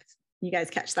alternative. You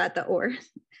guys catch that, the or.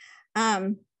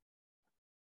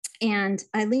 And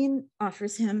Eileen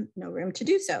offers him no room to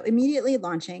do so, immediately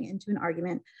launching into an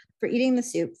argument for eating the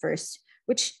soup first,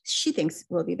 which she thinks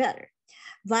will be better.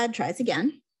 Vlad tries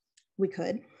again. We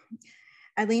could.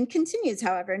 Eileen continues,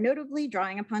 however, notably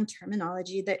drawing upon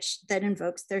terminology that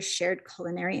invokes their shared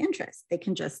culinary interest. They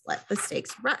can just let the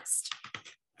steaks rest.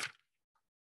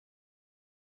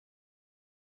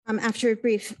 After a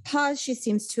brief pause, she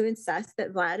seems to insist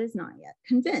that Vlad is not yet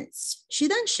convinced. She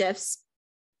then shifts,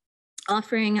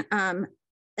 offering an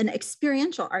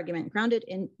experiential argument grounded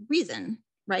in reason,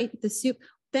 right? The soup,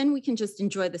 then we can just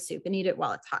enjoy the soup and eat it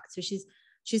while it's hot. So she's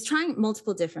trying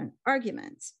multiple different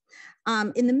arguments.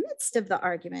 In the midst of the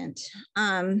argument,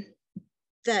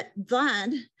 that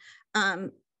Vlad,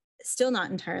 still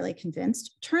not entirely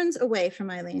convinced, turns away from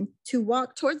Eileen to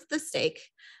walk towards the steak,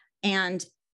 and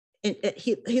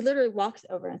he literally walks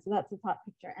over, and so that's the top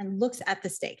picture, and looks at the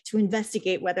steak to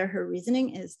investigate whether her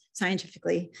reasoning is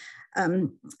scientifically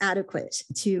adequate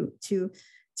to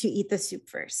eat the soup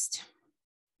first.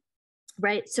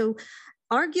 Right, so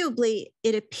arguably,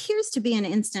 it appears to be an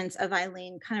instance of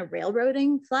Eileen kind of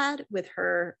railroading Vlad with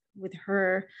her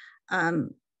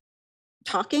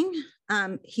talking.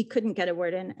 He couldn't get a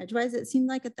word in edgewise, it seemed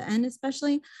like at the end,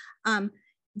 especially.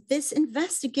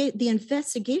 The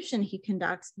investigation he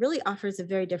conducts really offers a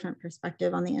very different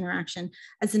perspective on the interaction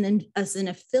as an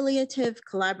affiliative,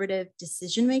 collaborative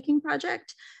decision-making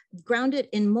project, grounded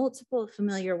in multiple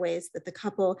familiar ways that the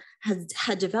couple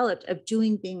had developed of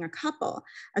being a couple,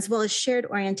 as well as shared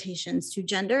orientations to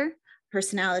gender,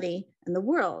 personality, and the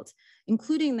world,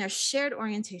 including their shared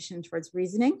orientation towards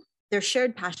reasoning, their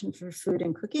shared passion for food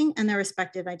and cooking, and their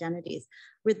respective identities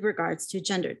with regards to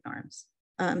gendered norms.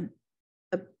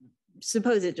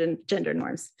 Supposed gender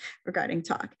norms regarding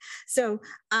talk. So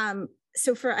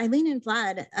for Eileen and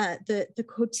Vlad, the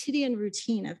quotidian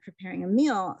routine of preparing a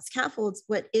meal scaffolds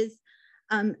what is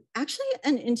actually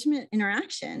an intimate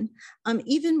interaction,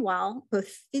 even while both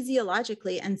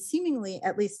physiologically and seemingly,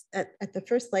 at least at the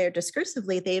first layer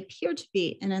discursively, they appear to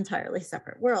be in entirely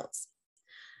separate worlds.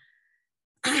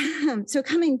 So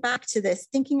coming back to this,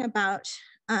 thinking about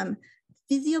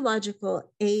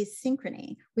physiological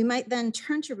asynchrony, we might then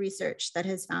turn to research that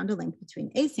has found a link between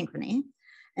asynchrony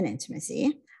and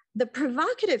intimacy. The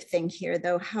provocative thing here,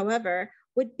 though, however,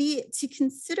 would be to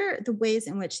consider the ways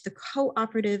in which the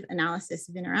cooperative analysis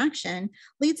of interaction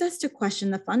leads us to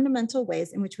question the fundamental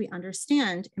ways in which we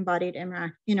understand embodied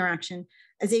interaction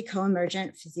as a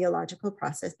co-emergent physiological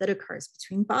process that occurs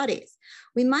between bodies.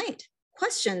 We might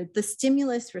question the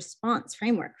stimulus response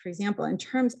framework, for example, in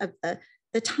terms of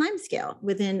the time scale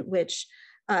within which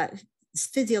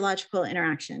physiological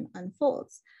interaction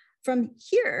unfolds. From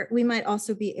here, we might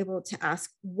also be able to ask,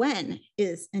 when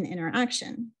is an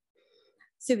interaction?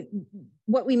 So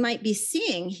what we might be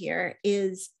seeing here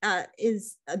is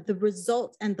the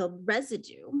result and the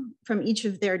residue from each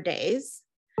of their days,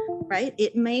 right?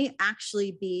 It may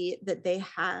actually be that they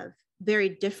have very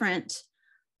different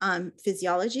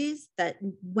physiologies that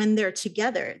when they're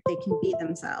together, they can be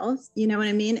themselves. You know what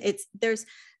I mean?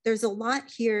 There's a lot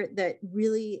here that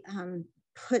really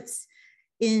puts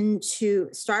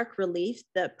into stark relief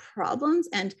the problems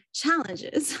and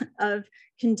challenges of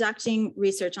conducting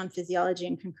research on physiology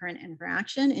and concurrent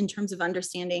interaction in terms of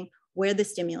understanding where the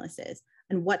stimulus is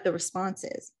and what the response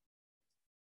is.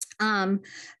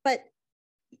 But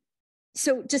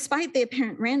So despite the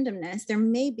apparent randomness, there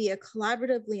may be a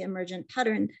collaboratively emergent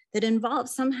pattern that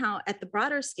involves somehow at the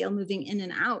broader scale moving in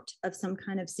and out of some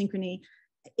kind of synchrony,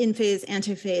 in phase,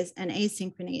 antiphase, and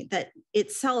asynchrony that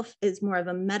itself is more of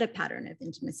a meta pattern of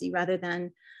intimacy rather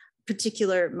than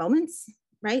particular moments,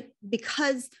 right?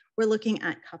 Because we're looking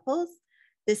at couples,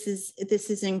 this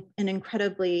is an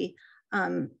incredibly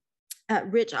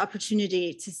rich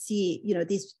opportunity to see,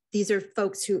 these are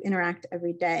folks who interact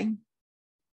every day.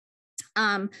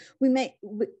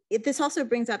 This also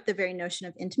brings up the very notion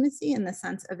of intimacy in the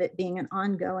sense of it being an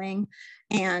ongoing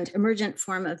and emergent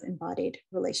form of embodied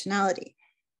relationality.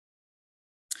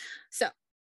 So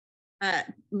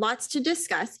lots to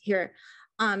discuss here.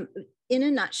 In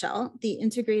a nutshell, the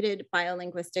integrated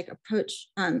biolinguistic approach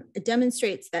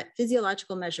demonstrates that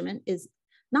physiological measurement is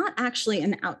not actually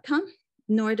an outcome,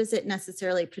 nor does it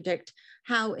necessarily predict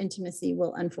how intimacy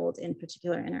will unfold in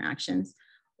particular interactions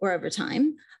or over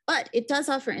time, but it does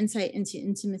offer insight into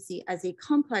intimacy as a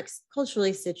complex,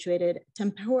 culturally situated,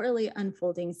 temporally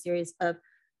unfolding series of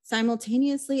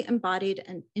simultaneously embodied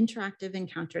and interactive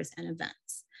encounters and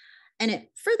events. And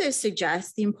it further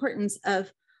suggests the importance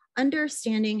of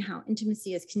understanding how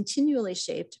intimacy is continually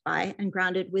shaped by and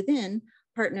grounded within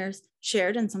partners'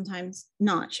 shared and sometimes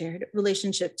not shared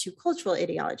relationship to cultural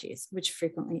ideologies, which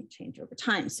frequently change over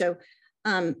time. So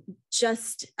in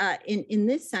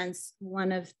this sense,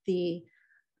 one of the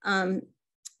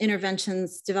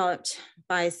interventions developed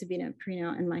by Sabina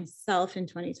Perino and myself in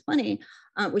 2020,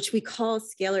 which we call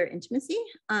scalar intimacy,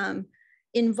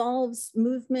 involves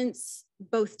movements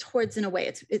both towards and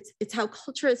away. It's how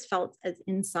culture is felt as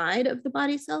inside of the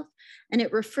body self, and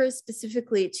it refers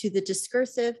specifically to the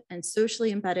discursive and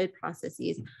socially embedded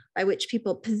processes by which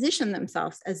people position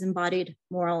themselves as embodied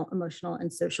moral, emotional,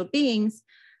 and social beings,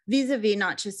 vis-a-vis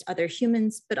not just other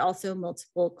humans, but also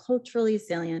multiple culturally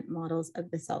salient models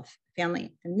of the self,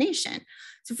 family, and nation.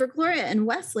 So for Gloria and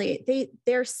Wesley,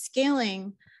 they're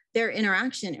scaling their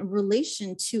interaction in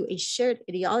relation to a shared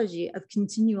ideology of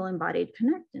continual embodied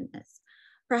connectedness,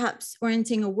 perhaps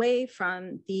orienting away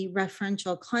from the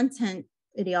referential content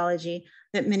ideology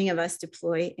that many of us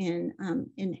deploy in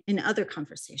other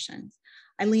conversations.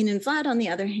 Eileen and Vlad, on the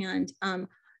other hand,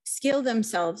 scale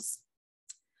themselves.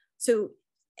 So,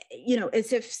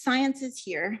 as if science is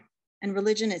here and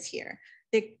religion is here,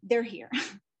 they're here,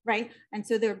 right? And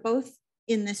so they're both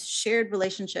in this shared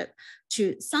relationship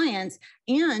to science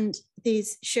and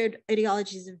these shared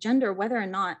ideologies of gender, whether or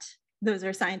not those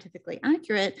are scientifically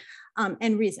accurate,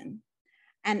 and reason.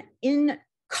 And in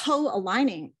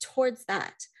co-aligning towards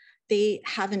that, they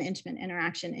have an intimate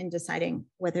interaction in deciding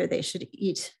whether they should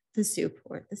eat the soup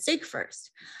or the steak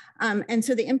first. And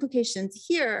so the implications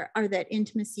here are that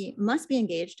intimacy must be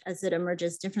engaged as it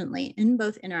emerges differently in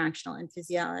both interactional and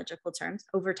physiological terms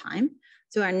over time.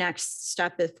 So our next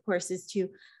step, of course, is to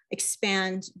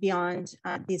expand beyond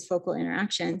these focal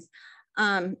interactions.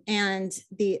 And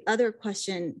the other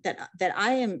question that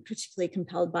I am particularly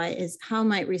compelled by is how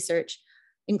might research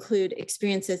include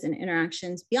experiences and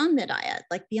interactions beyond the dyad,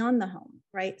 like beyond the home,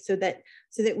 right? So that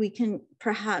we can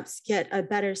perhaps get a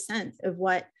better sense of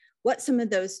what some of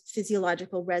those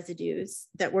physiological residues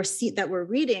that we're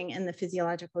reading in the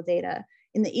physiological data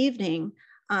in the evening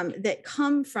that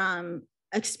come from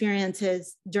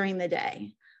experiences during the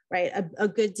day, right? A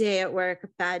good day at work, a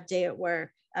bad day at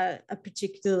work, a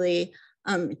particularly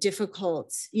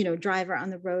difficult, driver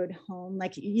on the road home.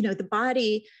 Like, the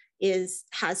body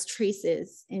has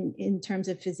traces in terms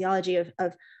of physiology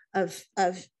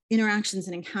of interactions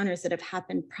and encounters that have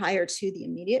happened prior to the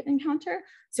immediate encounter.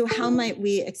 So how might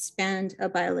we expand a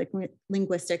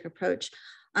biolinguistic approach?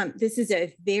 This is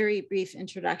a very brief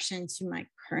introduction to my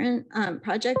current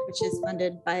project, which is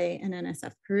funded by an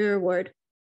NSF Career Award,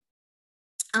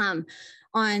 on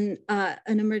an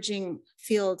emerging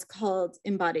field called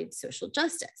embodied social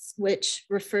justice, which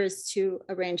refers to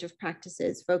a range of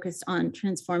practices focused on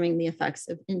transforming the effects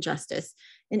of injustice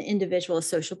in individual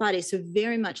social bodies. So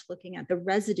very much looking at the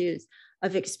residues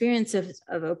of experiences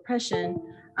of oppression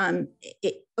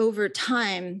over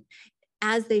time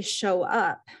as they show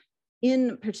up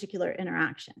in particular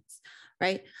interactions,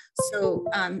 right? So,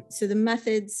 so the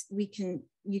methods, you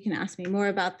can ask me more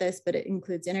about this, but it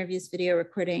includes interviews, video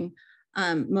recording,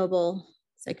 mobile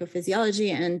psychophysiology,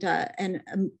 and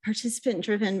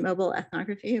participant-driven mobile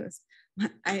ethnography.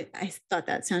 I thought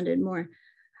that sounded more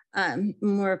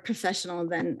professional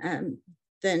than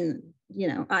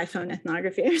iPhone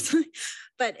ethnography or something.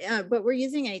 But we're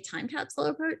using a time capsule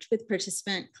approach with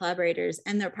participant collaborators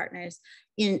and their partners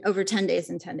in over 10 days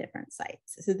in 10 different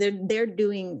sites. So they're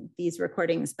doing these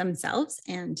recordings themselves,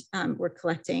 and we're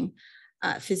collecting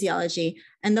physiology.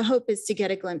 And the hope is to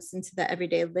get a glimpse into the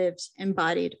everyday lived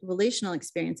embodied relational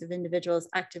experience of individuals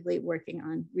actively working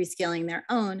on rescaling their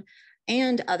own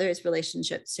and others'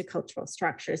 relationships to cultural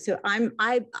structure. So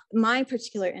my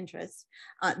particular interest,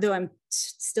 though I'm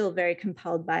still very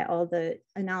compelled by all the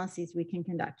analyses we can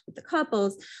conduct with the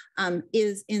couples,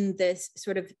 is in this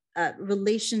sort of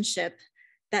relationship,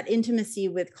 that intimacy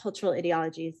with cultural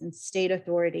ideologies and state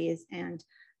authorities, and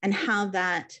how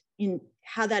that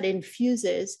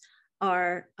infuses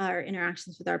our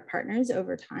interactions with our partners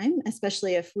over time,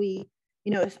 especially if we,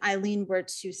 if Eileen were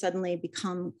to suddenly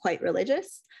become quite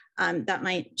religious, that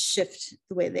might shift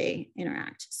the way they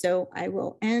interact. So I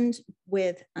will end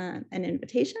with an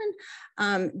invitation.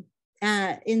 With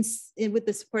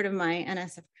the support of my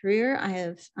NSF career, I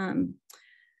have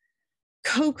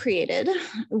co-created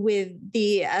with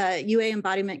the UA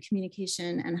Embodiment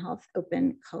Communication and Health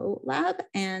Open Co-Lab.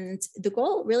 And the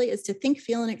goal really is to think,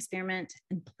 feel, and experiment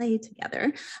and play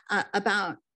together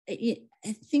about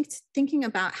thinking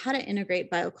about how to integrate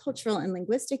biocultural and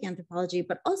linguistic anthropology,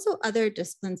 but also other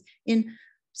disciplines in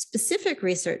specific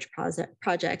research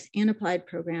projects and applied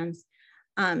programs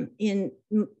in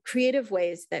creative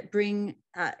ways that bring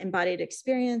embodied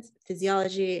experience,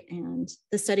 physiology, and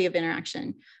the study of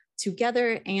interaction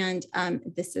together. And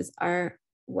this is our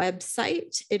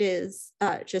website. It is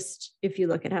just, if you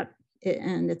look it up,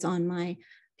 and it's on my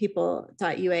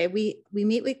people.ua. We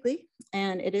meet weekly,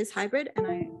 and it is hybrid, and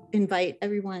I invite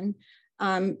everyone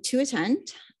to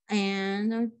attend.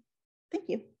 And thank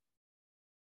you.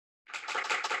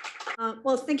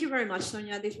 Well, thank you very much,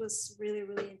 Sonya. This was really,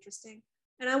 really interesting.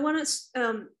 And I want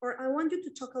you to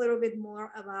talk a little bit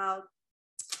more about,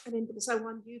 because I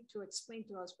want you to explain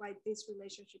to us why this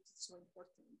relationship is so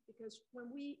important. Because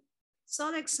when we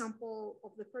saw the example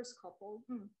of the first couple,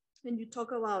 and you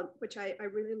talk about, which I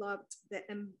really loved, the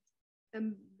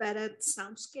embedded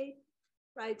soundscape,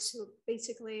 right? So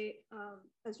basically,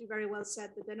 as you very well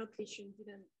said, the denotation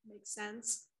didn't make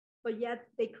sense, but yet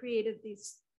they created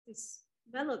this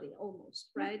melody almost,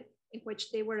 right? In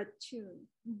which they were attuned.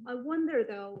 I wonder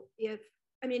though,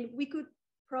 we could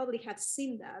probably have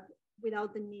seen that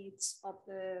without the needs of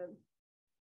the,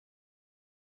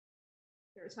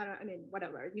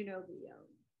 whatever,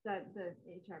 the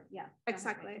HR, yeah,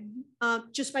 exactly.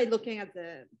 Just by looking at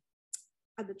the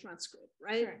transcript,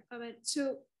 right? Sure.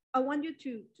 So I want you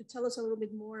to tell us a little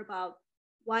bit more about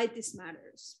why this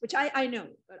matters, which I know,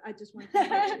 but I just want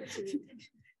to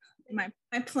my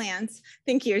plans.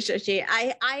 Thank you, Shoshi.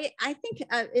 I think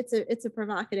it's a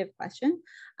provocative question.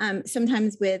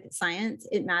 Sometimes with science,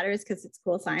 it matters because it's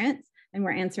cool science and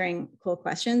we're answering cool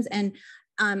questions. And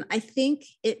I think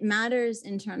it matters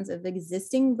in terms of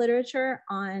existing literature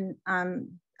on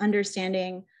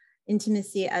understanding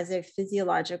intimacy as a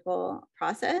physiological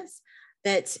process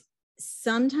that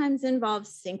sometimes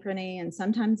involves synchrony and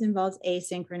sometimes involves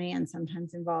asynchrony and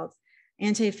sometimes involves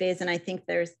antiphase. And I think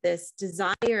there's this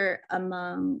desire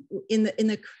among in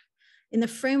the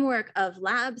framework of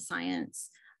lab science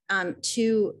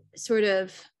to sort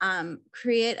of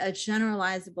create a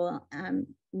generalizable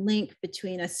link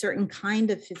between a certain kind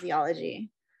of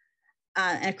physiology,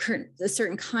 a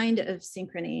certain kind of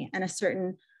synchrony, and a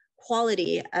certain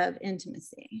quality of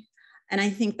intimacy. And I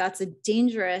think that's a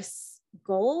dangerous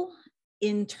goal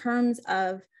in terms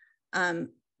of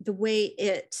the way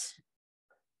it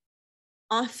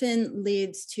often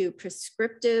leads to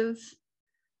prescriptive,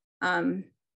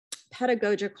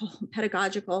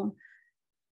 pedagogical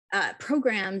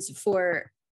programs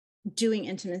for doing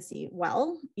intimacy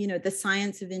well. The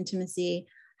science of intimacy,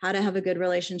 how to have a good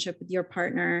relationship with your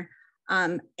partner,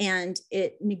 and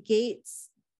it negates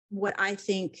what I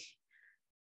think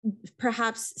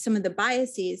perhaps some of the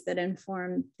biases that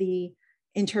inform the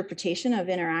interpretation of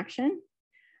interaction.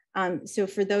 So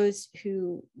for those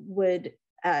who would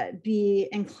be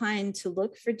inclined to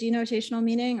look for denotational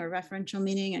meaning or referential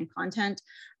meaning and content,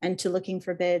 and to looking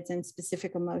for bids and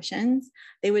specific emotions,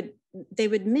 they would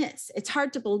miss. It's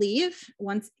hard to believe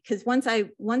once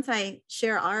I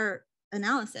share our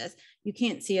analysis, you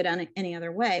can't see it on any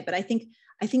other way. But I think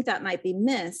that might be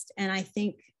missed. And I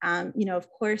think of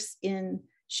course, in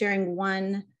sharing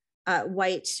one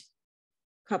white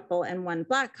couple and one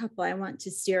Black couple, I want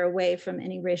to steer away from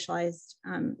any racialized,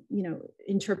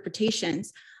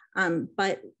 interpretations.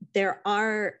 But there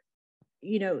are,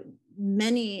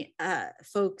 many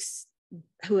folks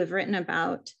who have written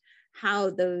about how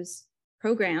those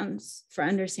programs for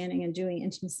understanding and doing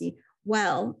intimacy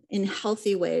well in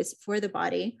healthy ways for the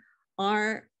body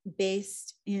are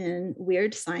based in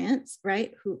weird science,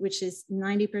 right? Which is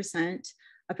 90%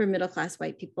 upper middle class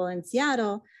white people in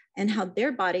Seattle, and how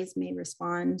their bodies may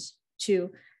respond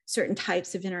to certain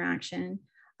types of interaction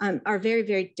are very,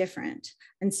 very different.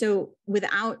 And so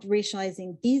without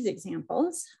racializing these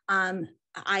examples,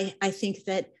 I think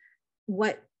that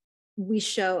what we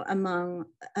show among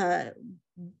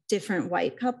different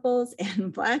white couples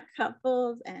and Black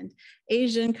couples and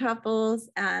Asian couples,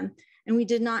 and we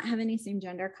did not have any same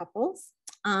gender couples,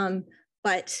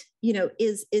 but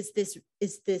is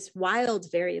this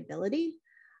wild variability.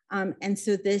 And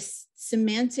so this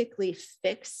semantically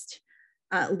fixed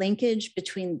linkage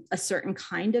between a certain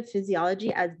kind of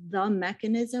physiology as the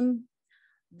mechanism,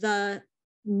 the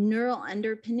neural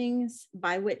underpinnings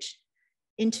by which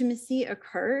intimacy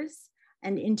occurs,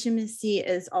 and intimacy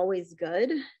is always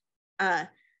good,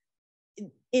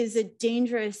 is a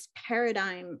dangerous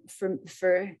paradigm for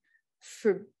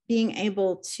being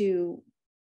able to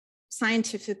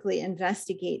scientifically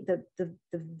investigate the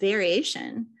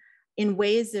variation in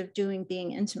ways of doing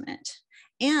being intimate.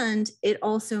 And it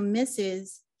also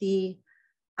misses the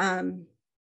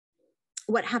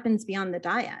what happens beyond the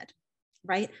dyad,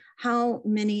 right? How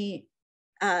many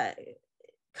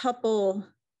couple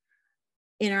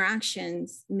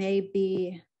interactions may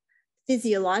be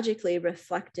physiologically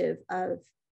reflective of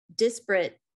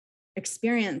disparate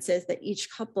experiences that each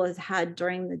couple has had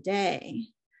during the day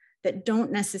that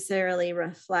don't necessarily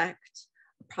reflect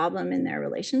a problem in their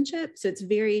relationship. So it's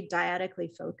very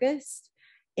dyadically focused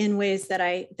in ways that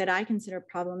I consider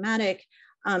problematic,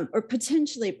 or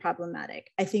potentially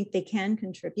problematic. I think they can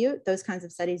contribute. Those kinds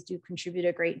of studies do contribute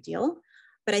a great deal.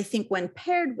 But I think when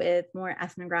paired with more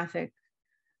ethnographic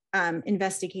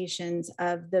investigations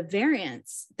of the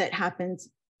variance that happens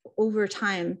over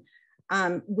time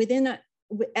in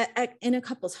a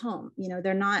couple's home,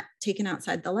 they're not taken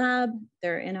outside the lab,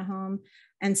 they're in a home.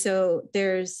 And so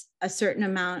there's a certain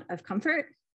amount of comfort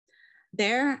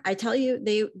there. I tell you,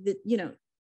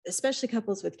 especially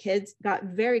couples with kids got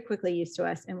very quickly used to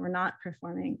us and we're not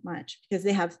performing much because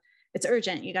it's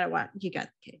urgent. You got to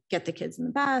get the kids in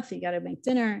the bath. You got to make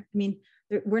dinner. I mean,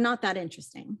 we're not that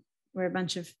interesting. We're a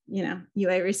bunch of,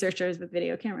 UA researchers with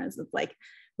video cameras. It's like,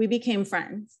 we became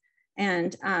friends.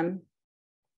 And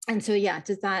so, yeah,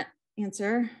 does that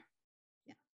answer?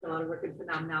 Yeah. A lot of work in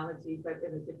phenomenology, but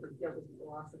in a different field of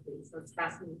philosophy. So it's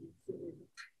fascinating. Could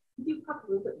you talk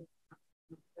a little bit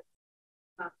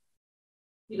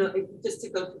just to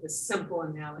go to the simple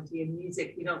analogy in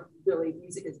music,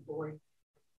 music is boring.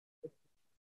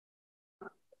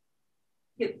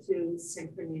 Get to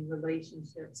synchrony in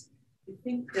relationships. I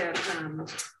think that so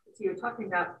you're talking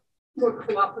about more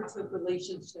cooperative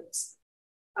relationships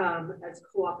as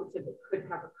cooperative, it could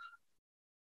have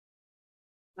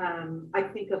I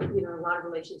think of, a lot of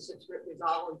relationships where there's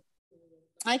all.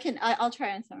 I'll try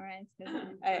and summarize because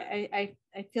I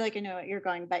feel like I know what you're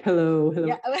going, but. Hello.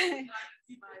 Yeah.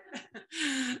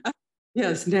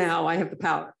 Yes, now I have the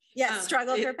power. Yes,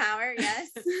 struggle for power, yes.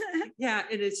 Yeah,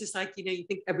 and it's just like, you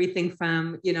think everything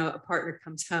from, a partner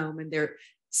comes home and they're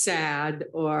sad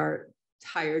or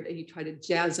tired and you try to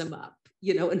jazz them up,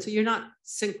 and so you're not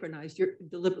synchronized, you're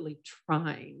deliberately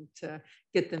trying to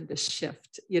get them to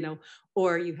shift,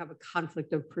 or you have a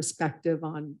conflict of perspective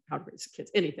on how to raise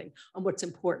kids, anything, on what's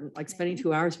important, like spending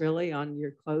 2 hours really on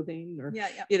your clothing or,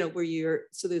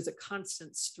 so there's a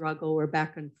constant struggle or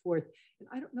back and forth. And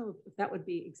I don't know if that would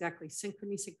be exactly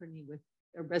synchrony with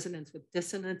a resonance with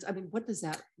dissonance. I mean, what does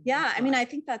that? Yeah, I mean, I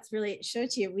think that's really showed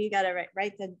to you. We got to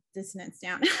write the dissonance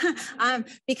down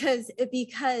because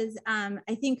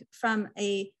I think from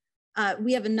we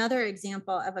have another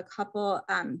example of a couple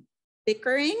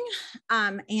bickering,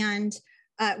 and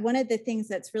one of the things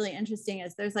that's really interesting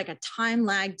is there's like a time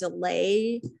lag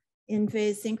delay in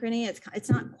phase synchrony. It's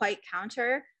not quite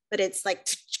counter, but it's like,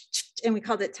 and we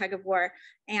called it tug of war,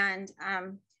 and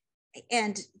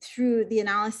through the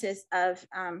analysis of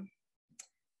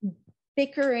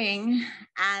bickering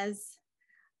as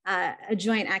a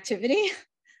joint activity,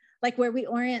 like where we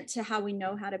orient to how we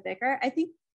know how to bicker, I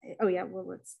think, so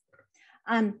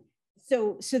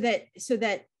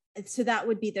that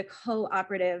would be the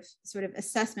cooperative sort of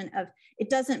assessment of, it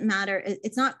doesn't matter,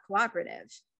 it's not cooperative.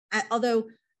 Although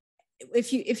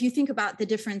if you think about the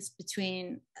difference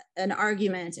between an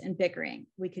argument and bickering,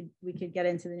 we could get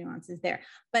into the nuances there.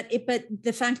 But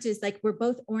the fact is, like, we're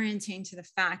both orienting to the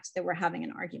fact that we're having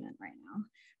an argument right now,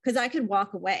 because I could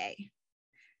walk away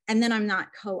and then I'm not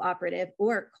cooperative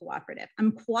or cooperative.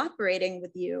 I'm cooperating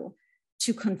with you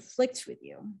to conflict with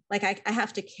you. Like I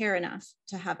have to care enough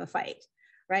to have a fight,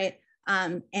 right?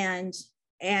 And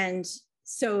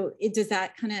so does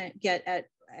that kind of get at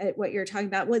what you're talking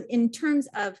about? Well, in terms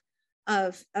of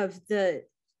the,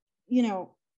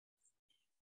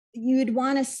 you'd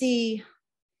want to see,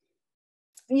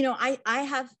 you know, I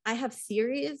have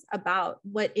theories about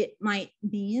what it might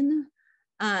mean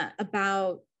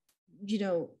about, you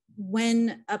know,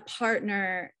 when a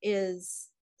partner is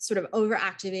sort of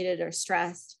overactivated or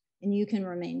stressed and you can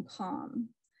remain calm.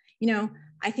 You know,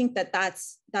 I think that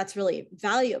that's really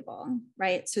valuable,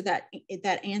 right? So that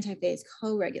anti-phase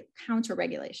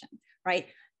counter-regulation, right,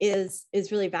 is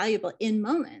really valuable in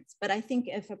moments. But I think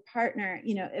if a partner,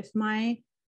 you know, if my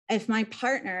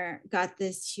partner got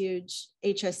this huge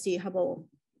HST Hubble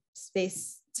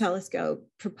Space Telescope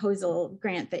proposal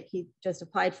grant that he just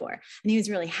applied for, and he was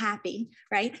really happy,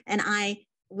 right? And I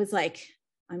was like,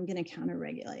 I'm going to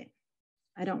counter-regulate.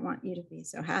 I don't want you to be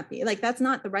so happy. Like, that's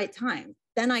not the right time.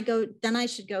 Then I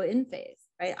should go in phase,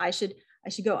 right? I should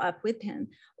go up with him,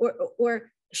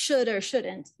 or should or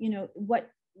shouldn't. You know,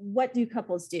 what do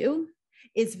couples do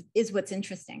is what's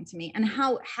interesting to me. And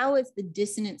how is the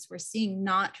dissonance we're seeing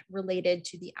not related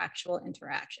to the actual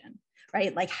interaction,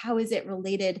 right? Like, how is it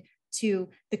related to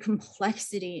the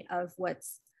complexity of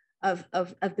of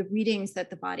the readings that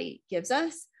the body gives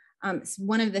us? So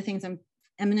one of the things I'm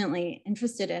eminently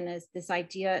interested in is this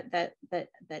idea that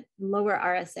lower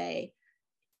RSA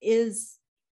is,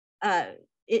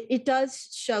 it does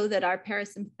show that our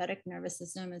parasympathetic nervous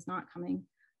system is not coming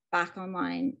back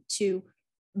online to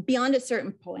beyond a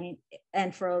certain point,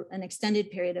 and for an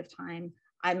extended period of time.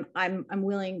 I'm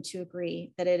willing to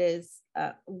agree that it is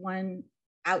one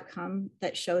outcome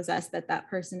that shows us that that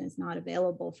person is not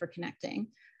available for connecting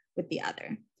with the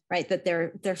other, right? That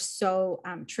they're so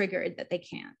triggered that they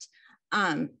can't.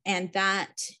 And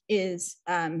that is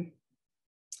the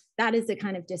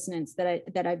kind of dissonance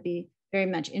that I'd be very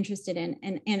much interested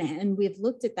in. And we've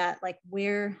looked at that, like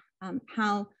where,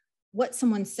 how, what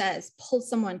someone says pulls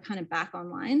someone kind of back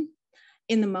online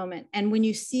in the moment. And when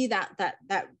you see that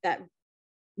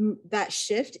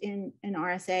shift in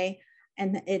RSA,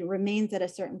 and it remains at a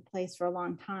certain place for a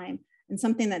long time, and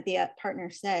something that the partner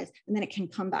says, and then it can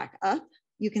come back up,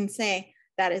 you can say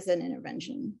that is an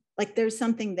intervention. Like, there's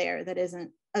something there that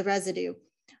isn't a residue.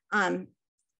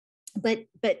 But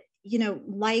you know,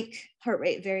 like heart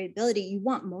rate variability, you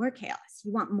want more chaos,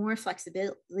 you want more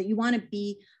flexibility, you want to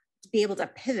be able to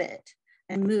pivot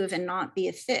and move and not be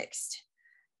affixed.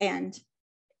 And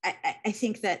I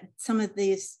think that some of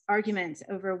these arguments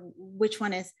over which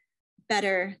one is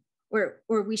better, or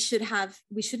we shouldn't have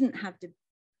to,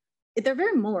 they're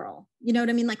very moral, you know what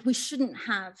I mean? Like, we shouldn't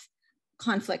have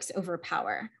conflicts over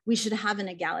power. We should have an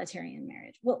egalitarian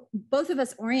marriage. Well, both of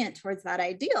us orient towards that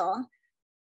ideal,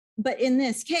 but in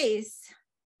this case,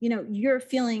 you know, you're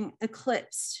feeling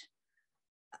eclipsed,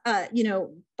 you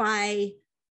know, by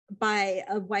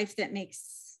a wife that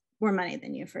makes more money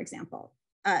than you, for example.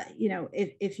 You know,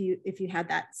 if you had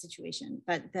that situation,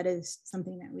 but that is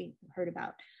something that we heard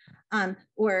about,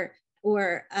 or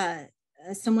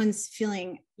someone's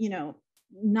feeling, you know,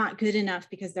 not good enough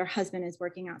because their husband is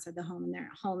working outside the home and they're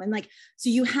at home, and like, so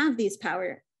you have these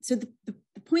power. So the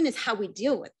point is how we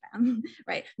deal with them,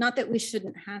 right? Not that we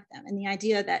shouldn't have them. And the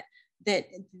idea that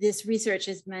this research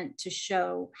is meant to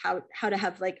show how to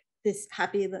have like this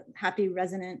happy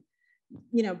resonant,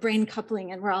 you know, brain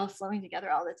coupling, and we're all flowing together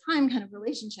all the time kind of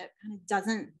relationship kind of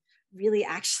doesn't really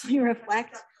actually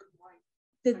reflect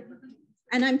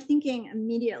and I'm thinking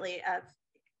immediately of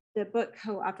the book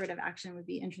Co-operative Action would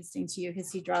be interesting to you, because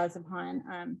he draws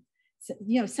upon,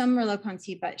 you know, some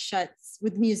Merleau-Ponty, but shuts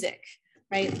with music,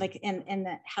 right? Like, and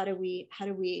that how do we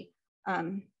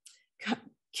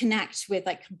connect with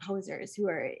like composers who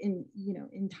are in, you know,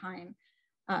 in time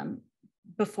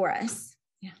before us.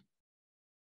 Yeah.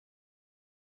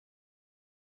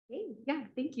 Yeah,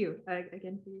 thank you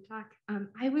again for your talk.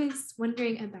 I was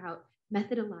wondering about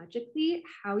methodologically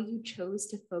how you chose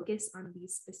to focus on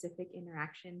these specific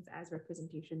interactions as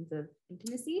representations of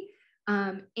intimacy,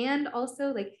 and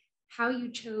also like how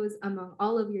you chose among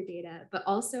all of your data, but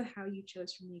also how you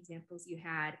chose from the examples you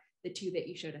had, the two that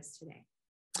you showed us today.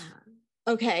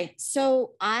 Okay,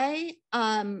 so I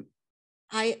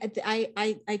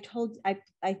told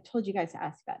you guys to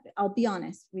ask about it. I'll be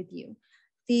honest with you.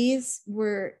 These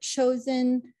were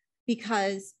chosen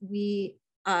because we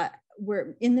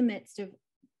were in the midst of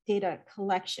data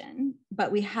collection,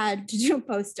 but we had to do a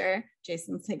poster.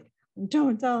 Jason's like,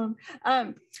 don't tell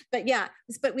him. But yeah,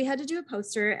 but we had to do a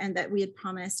poster, and that we had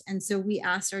promised. And so we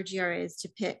asked our GRAs to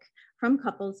pick from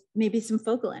couples, maybe some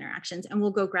focal interactions, and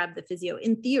we'll go grab the physio.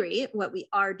 In theory, what we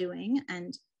are doing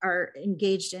and are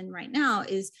engaged in right now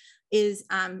is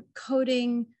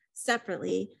coding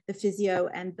separately the physio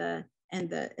and the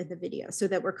video, so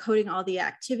that we're coding all the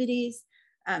activities.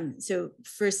 So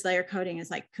first layer coding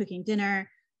is like cooking dinner,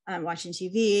 watching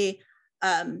TV,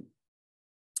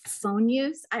 phone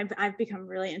use. I've become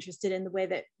really interested in the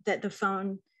way that the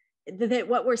phone, that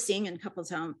what we're seeing in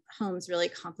couples homes really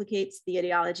complicates the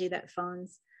ideology that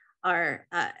phones are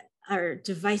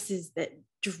devices that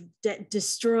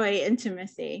destroy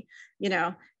intimacy, you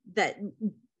know,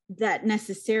 that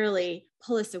necessarily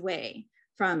pull us away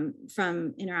from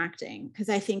interacting. Because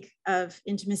I think of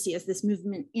intimacy as this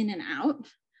movement in and out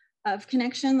of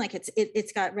connection, like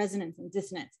it's got resonance and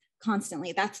dissonance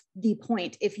constantly. That's the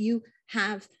point. If you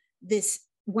have this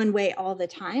one way all the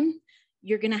time,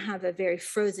 you're going to have a very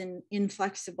frozen,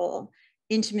 inflexible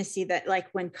intimacy that, like,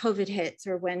 when COVID hits,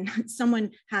 or when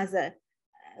someone has a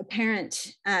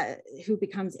parent who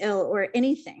becomes ill, or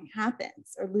anything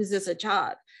happens, or loses a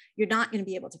job, you're not going to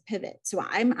be able to pivot. So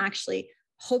I'm actually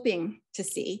hoping to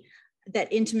see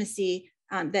that intimacy,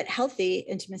 that healthy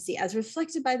intimacy, as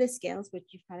reflected by the scales, which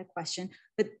you've got a question,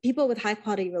 but people with high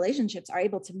quality relationships are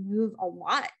able to move a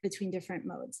lot between different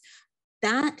modes.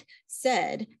 That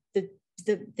said,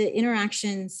 the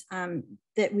interactions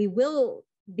that we will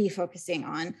be focusing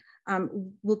on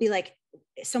will be like,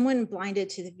 someone blinded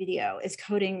to the video is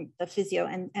coding the physio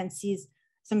and sees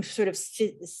some sort of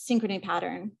synchrony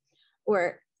pattern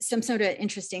or some sort of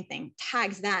interesting thing,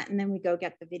 tags that, and then we go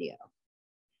get the video.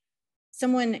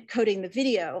 Someone coding the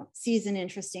video sees an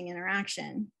interesting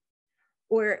interaction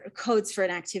or codes for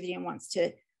an activity and wants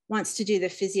to do the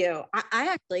physio. I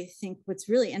actually think what's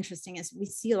really interesting is we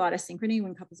see a lot of synchrony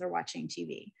when couples are watching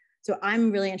TV. So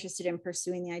I'm really interested in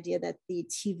pursuing the idea that the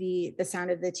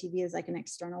sound of the TV is like an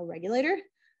external regulator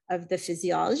of the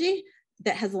physiology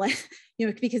that has less, you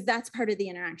know, because that's part of the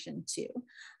interaction too.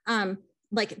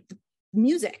 Like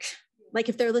music, like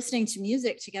if they're listening to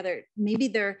music together, maybe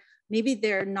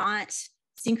they're not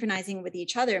synchronizing with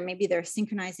each other, maybe they're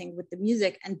synchronizing with the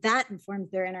music, and that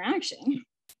informs their interaction.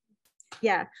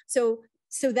 Yeah, so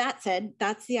that said,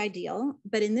 that's the ideal,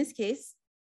 but in this case,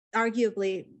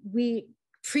 arguably, we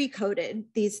pre-coded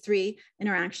these 3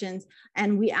 interactions,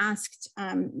 and we asked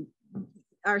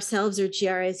ourselves or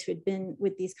GRAs who had been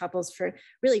with these couples for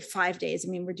really 5 days. I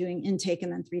mean, we're doing intake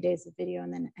and then 3 days of video,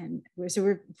 and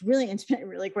we're really intimate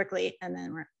really quickly, and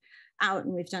then we're out,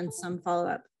 and we've done some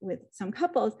follow-up with some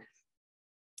couples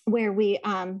where we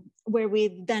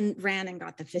then ran and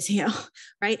got the physio,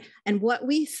 right? And what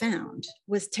we found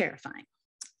was terrifying,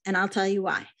 and I'll tell you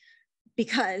why.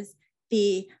 Because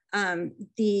the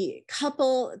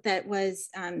couple that was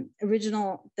the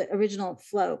original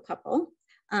flow couple,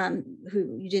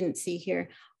 who you didn't see here,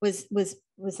 was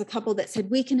the couple that said,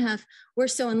 we're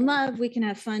so in love, we can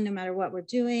have fun no matter what we're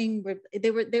doing.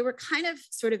 They were kind of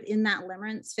sort of in that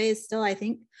limerence phase still, I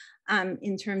think,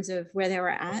 in terms of where they were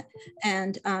at.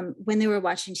 And when they were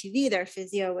watching TV, their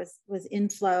physio was in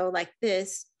flow like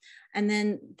this. And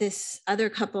then this other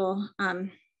couple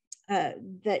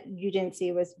that you didn't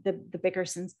see was the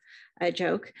Bickersons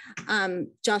joke.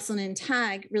 Jocelyn and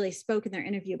Tag really spoke in their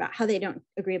interview about how they don't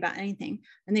agree about anything.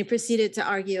 And they proceeded to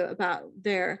argue about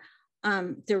their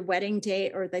wedding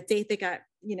date, or the date they got,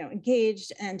 you know,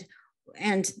 engaged. And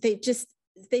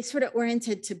they sort of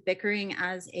oriented to bickering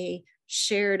as a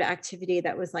shared activity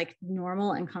that was like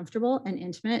normal and comfortable and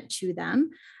intimate to them.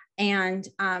 And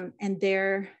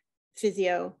their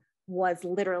physio was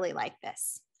literally like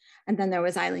this. And then there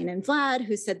was Eileen and Vlad,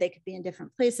 who said they could be in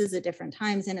different places at different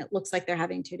times, and it looks like they're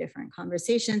having 2 different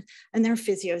conversations, and their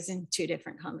physios in 2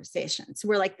 different conversations. So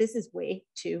we're like, this is way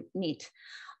too neat.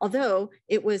 Although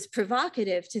it was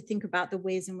provocative to think about the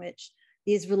ways in which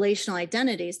these relational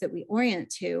identities that we orient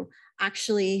to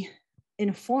actually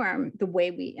inform the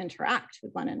way we interact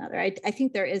with one another. I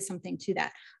think there is something to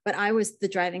that, but I was the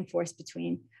driving force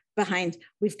behind,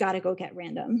 we've got to go get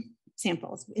random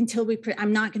samples until we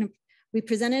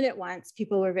presented it once.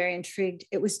 People were very intrigued.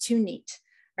 It was too neat,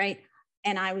 right?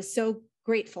 And I was so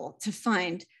grateful to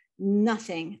find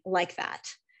nothing like that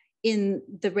in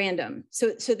the random.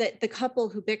 So that the couple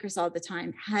who bickers all the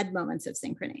time had moments of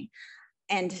synchrony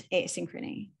and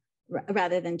asynchrony,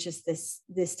 rather than just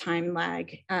this time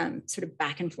lag, sort of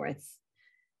back and forth.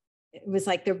 It was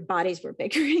like their bodies were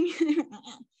bickering.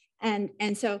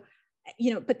 and so,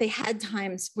 you know, but they had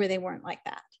times where they weren't like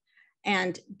that.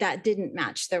 And that didn't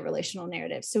match their relational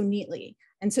narrative so neatly.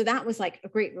 And so that was like a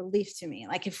great relief to me.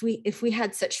 Like if we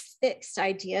had such fixed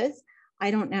ideas,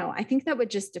 I don't know, I think that would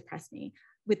just depress me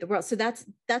with the world. So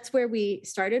that's where we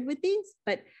started with these,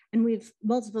 and we've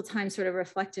multiple times sort of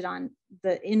reflected on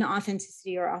the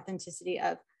inauthenticity or authenticity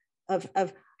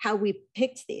of how we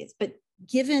picked these. But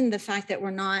given the fact that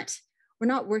we're not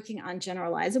working on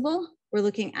generalizable, we're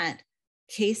looking at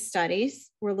case studies,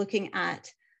 we're looking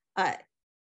at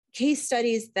case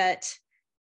studies that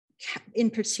in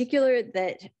particular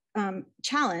that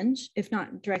challenge, if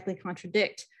not directly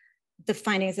contradict, the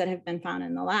findings that have been found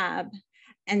in the lab.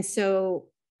 And so,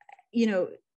 you know,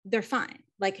 they're fine.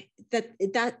 Like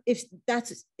if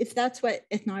that's what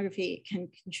ethnography can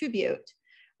contribute,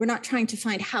 we're not trying to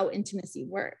find how intimacy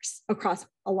works across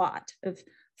a lot of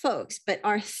folks, but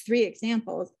our 3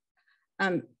 examples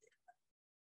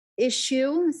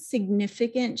issue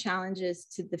significant challenges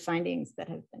to the findings that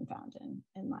have been found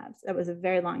in labs. That was a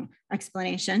very long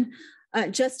explanation.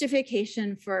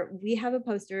 Justification for, we have a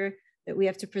poster that we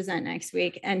have to present next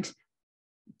week, and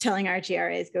telling our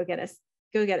GRAs, go get us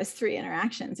 3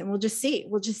 interactions and we'll just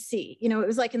see. You know, it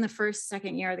was like in the first,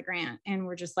 second year of the grant, and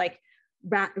we're just like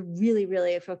really,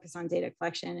 really focused on data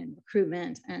collection and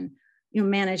recruitment and, you know,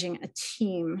 managing a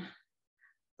team,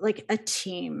 like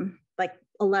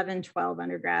 11, 12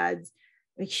 undergrads,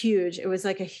 it was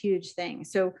like a huge thing.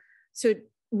 So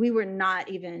we were not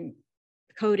even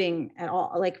coding at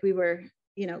all. Like we were,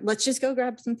 you know, let's just go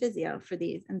grab some physio for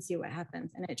these and see what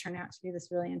happens. And it turned out to be this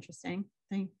really interesting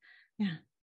thing. Yeah.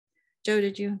 Joe,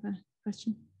 did you have a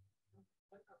question?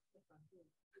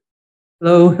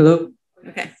 Hello.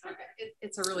 Okay.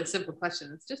 It's a really simple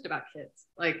question. It's just about kids.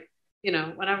 Like, you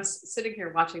know, when I was sitting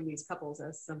here watching these couples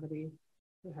as somebody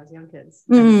who has young kids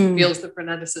and feels the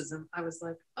freneticism, I was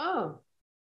like, oh,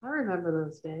 I remember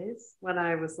those days when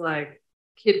I was like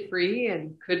kid-free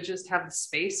and could just have the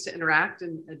space to interact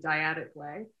in a dyadic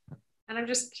way. And I'm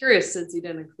just curious, since you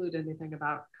didn't include anything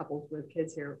about couples with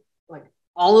kids here, like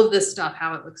all of this stuff,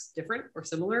 how it looks different or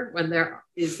similar when there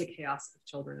is the chaos of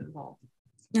children involved.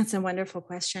 That's a wonderful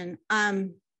question.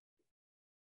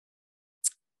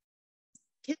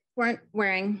 Kids weren't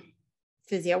wearing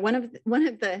physio. One of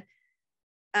the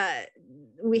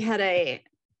we had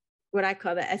what I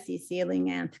call the SEC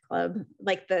Linganth Club,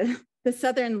 like the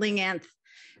Southern Linganth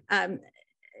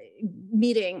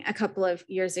meeting a couple of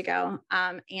years ago.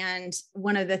 And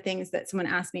one of the things that someone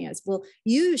asked me is, well,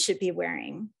 you should be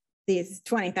wearing these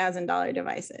 $20,000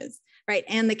 devices, right?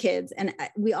 And the kids, and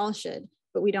we all should,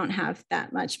 but we don't have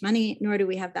that much money, nor do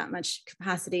we have that much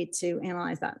capacity to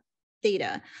analyze that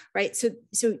data, right? So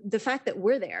the fact that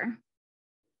we're there,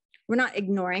 we're not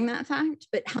ignoring that fact,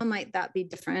 but how might that be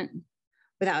different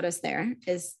without us there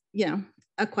is, you know,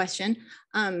 a question.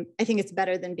 I think it's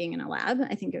better than being in a lab.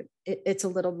 I think it's a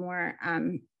little more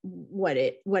what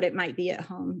it might be at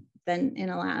home than in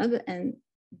a lab.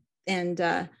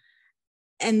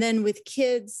 And then with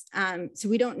kids, so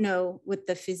we don't know what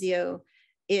the physio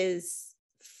is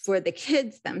for the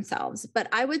kids themselves, but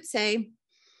I would say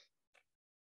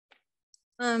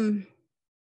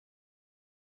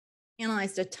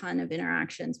analyzed a ton of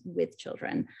interactions with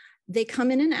children. They come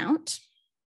in and out,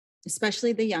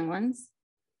 especially the young ones.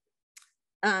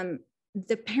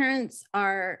 The parents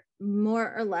are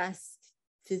more or less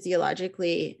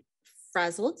physiologically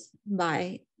frazzled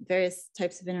by various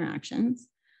types of interactions.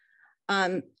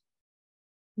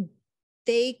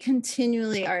 They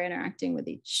continually are interacting with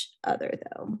each other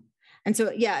though. And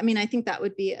so, yeah, I mean, I think that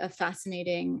would be a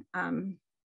fascinating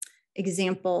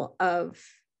example of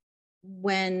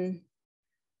when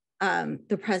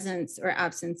the presence or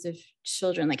absence of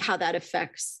children, like how that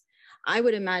affects. I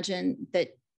would imagine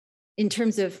that in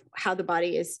terms of how the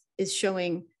body is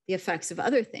showing the effects of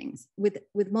other things with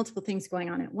multiple things going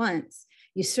on at once,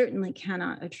 you certainly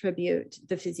cannot attribute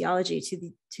the physiology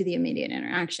to the immediate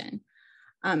interaction.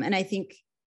 And I think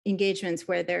engagements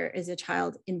where there is a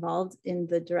child involved in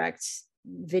the direct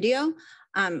video,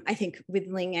 I think with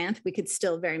Linganth, we could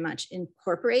still very much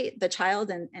incorporate the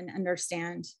child and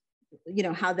understand, you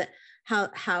know, how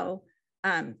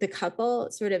the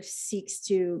couple sort of seeks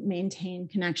to maintain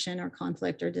connection or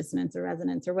conflict or dissonance or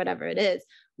resonance or whatever it is,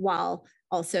 while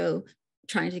also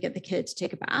trying to get the kid to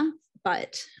take a bath.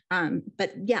 But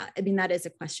yeah, I mean, that is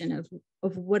a question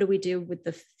of what do we do with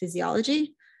the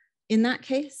physiology in that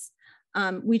case.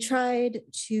 We tried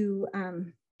to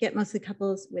get mostly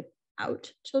couples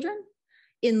without children,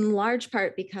 in large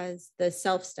part because the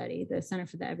self-study, the Center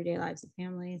for the Everyday Lives of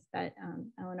Families that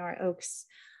Eleanor Oakes,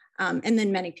 and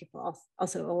then many people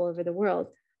also all over the world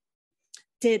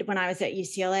did when I was at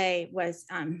UCLA, was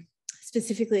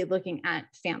specifically looking at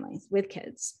families with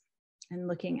kids and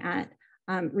looking at,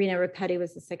 Rena Rapetti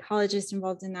was the psychologist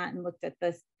involved in that and looked at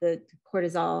the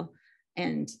cortisol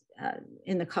and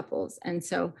in the couples. And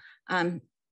so,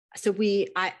 we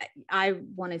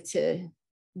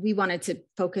wanted to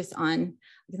focus on,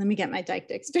 let me get my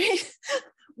didactic straight.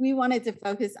 We wanted to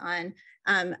focus on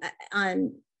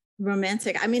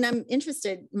romantic. I mean, I'm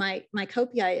interested, my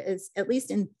co-PI is, at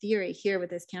least in theory here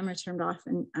with this camera turned off.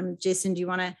 And Jason,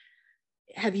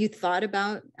 have you thought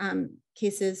about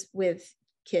cases with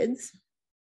kids?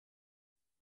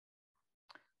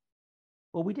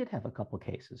 Well, we did have a couple of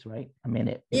cases, right? I mean,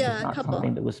 it Yeah, was not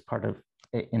something that was part of.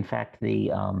 In fact, the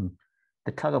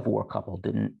tug of war couple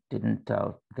didn't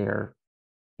their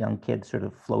young kids sort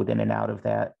of float in and out of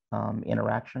that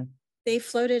interaction. They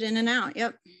floated in and out.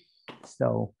 Yep.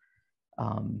 So,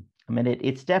 I mean,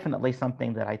 it's definitely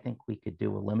something that I think we could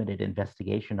do a limited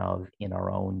investigation of in our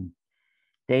own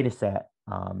data set.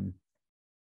 I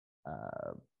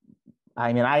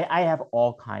mean, I have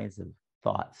all kinds of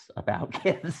thoughts about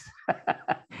kids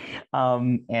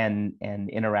and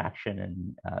interaction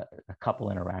and a couple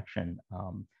interaction,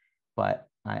 but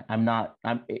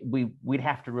we'd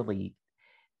have to really,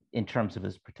 in terms of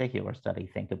this particular study,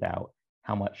 think about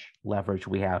how much leverage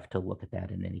we have to look at that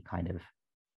in any kind of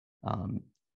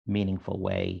meaningful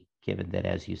way, given that,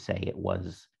 as you say, it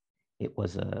was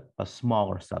a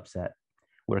smaller subset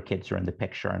where kids are in the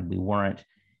picture, and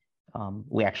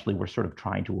we actually were sort of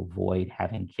trying to avoid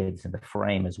having kids in the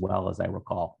frame as well, as I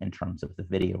recall, in terms of the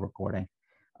video recording,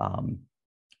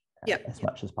 as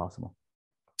much as possible.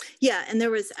 Yeah, and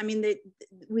there was, I mean,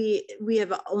 we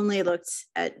have only looked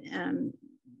at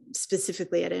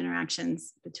specifically at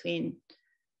interactions between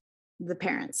the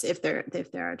parents if there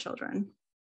are children.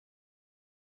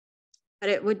 But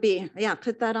it would be, yeah,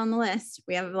 put that on the list.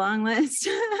 We have a long list.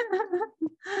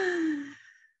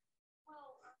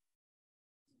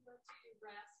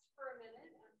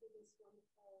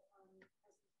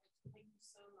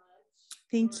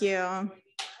 Thank you.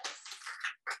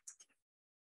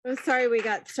 I'm sorry we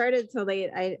got started so late.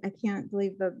 I can't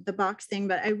believe the box thing,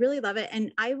 but I really love it.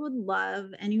 And I would love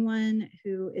anyone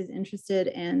who is interested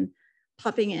in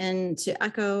popping into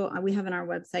ECHO. We have on our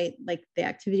website, like the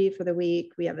activity for the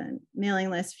week. We have a mailing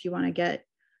list if you want to get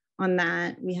on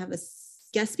that. We have a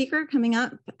guest speaker coming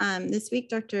up this week,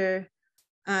 Dr.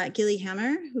 Gilly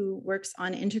Hammer, who works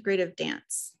on integrative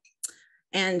dance.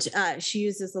 And she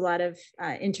uses a lot of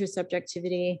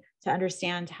intersubjectivity to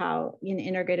understand how in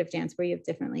integrative dance, where you have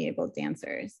differently abled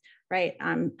dancers, right?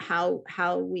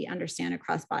 How we understand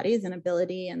across bodies and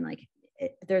ability, and like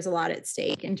there's a lot at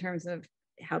stake in terms of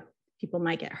how people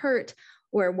might get hurt,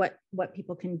 or what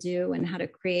people can do, and how to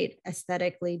create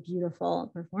aesthetically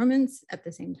beautiful performance at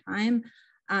the same time.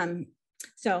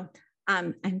 So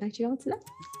I invite you all to that.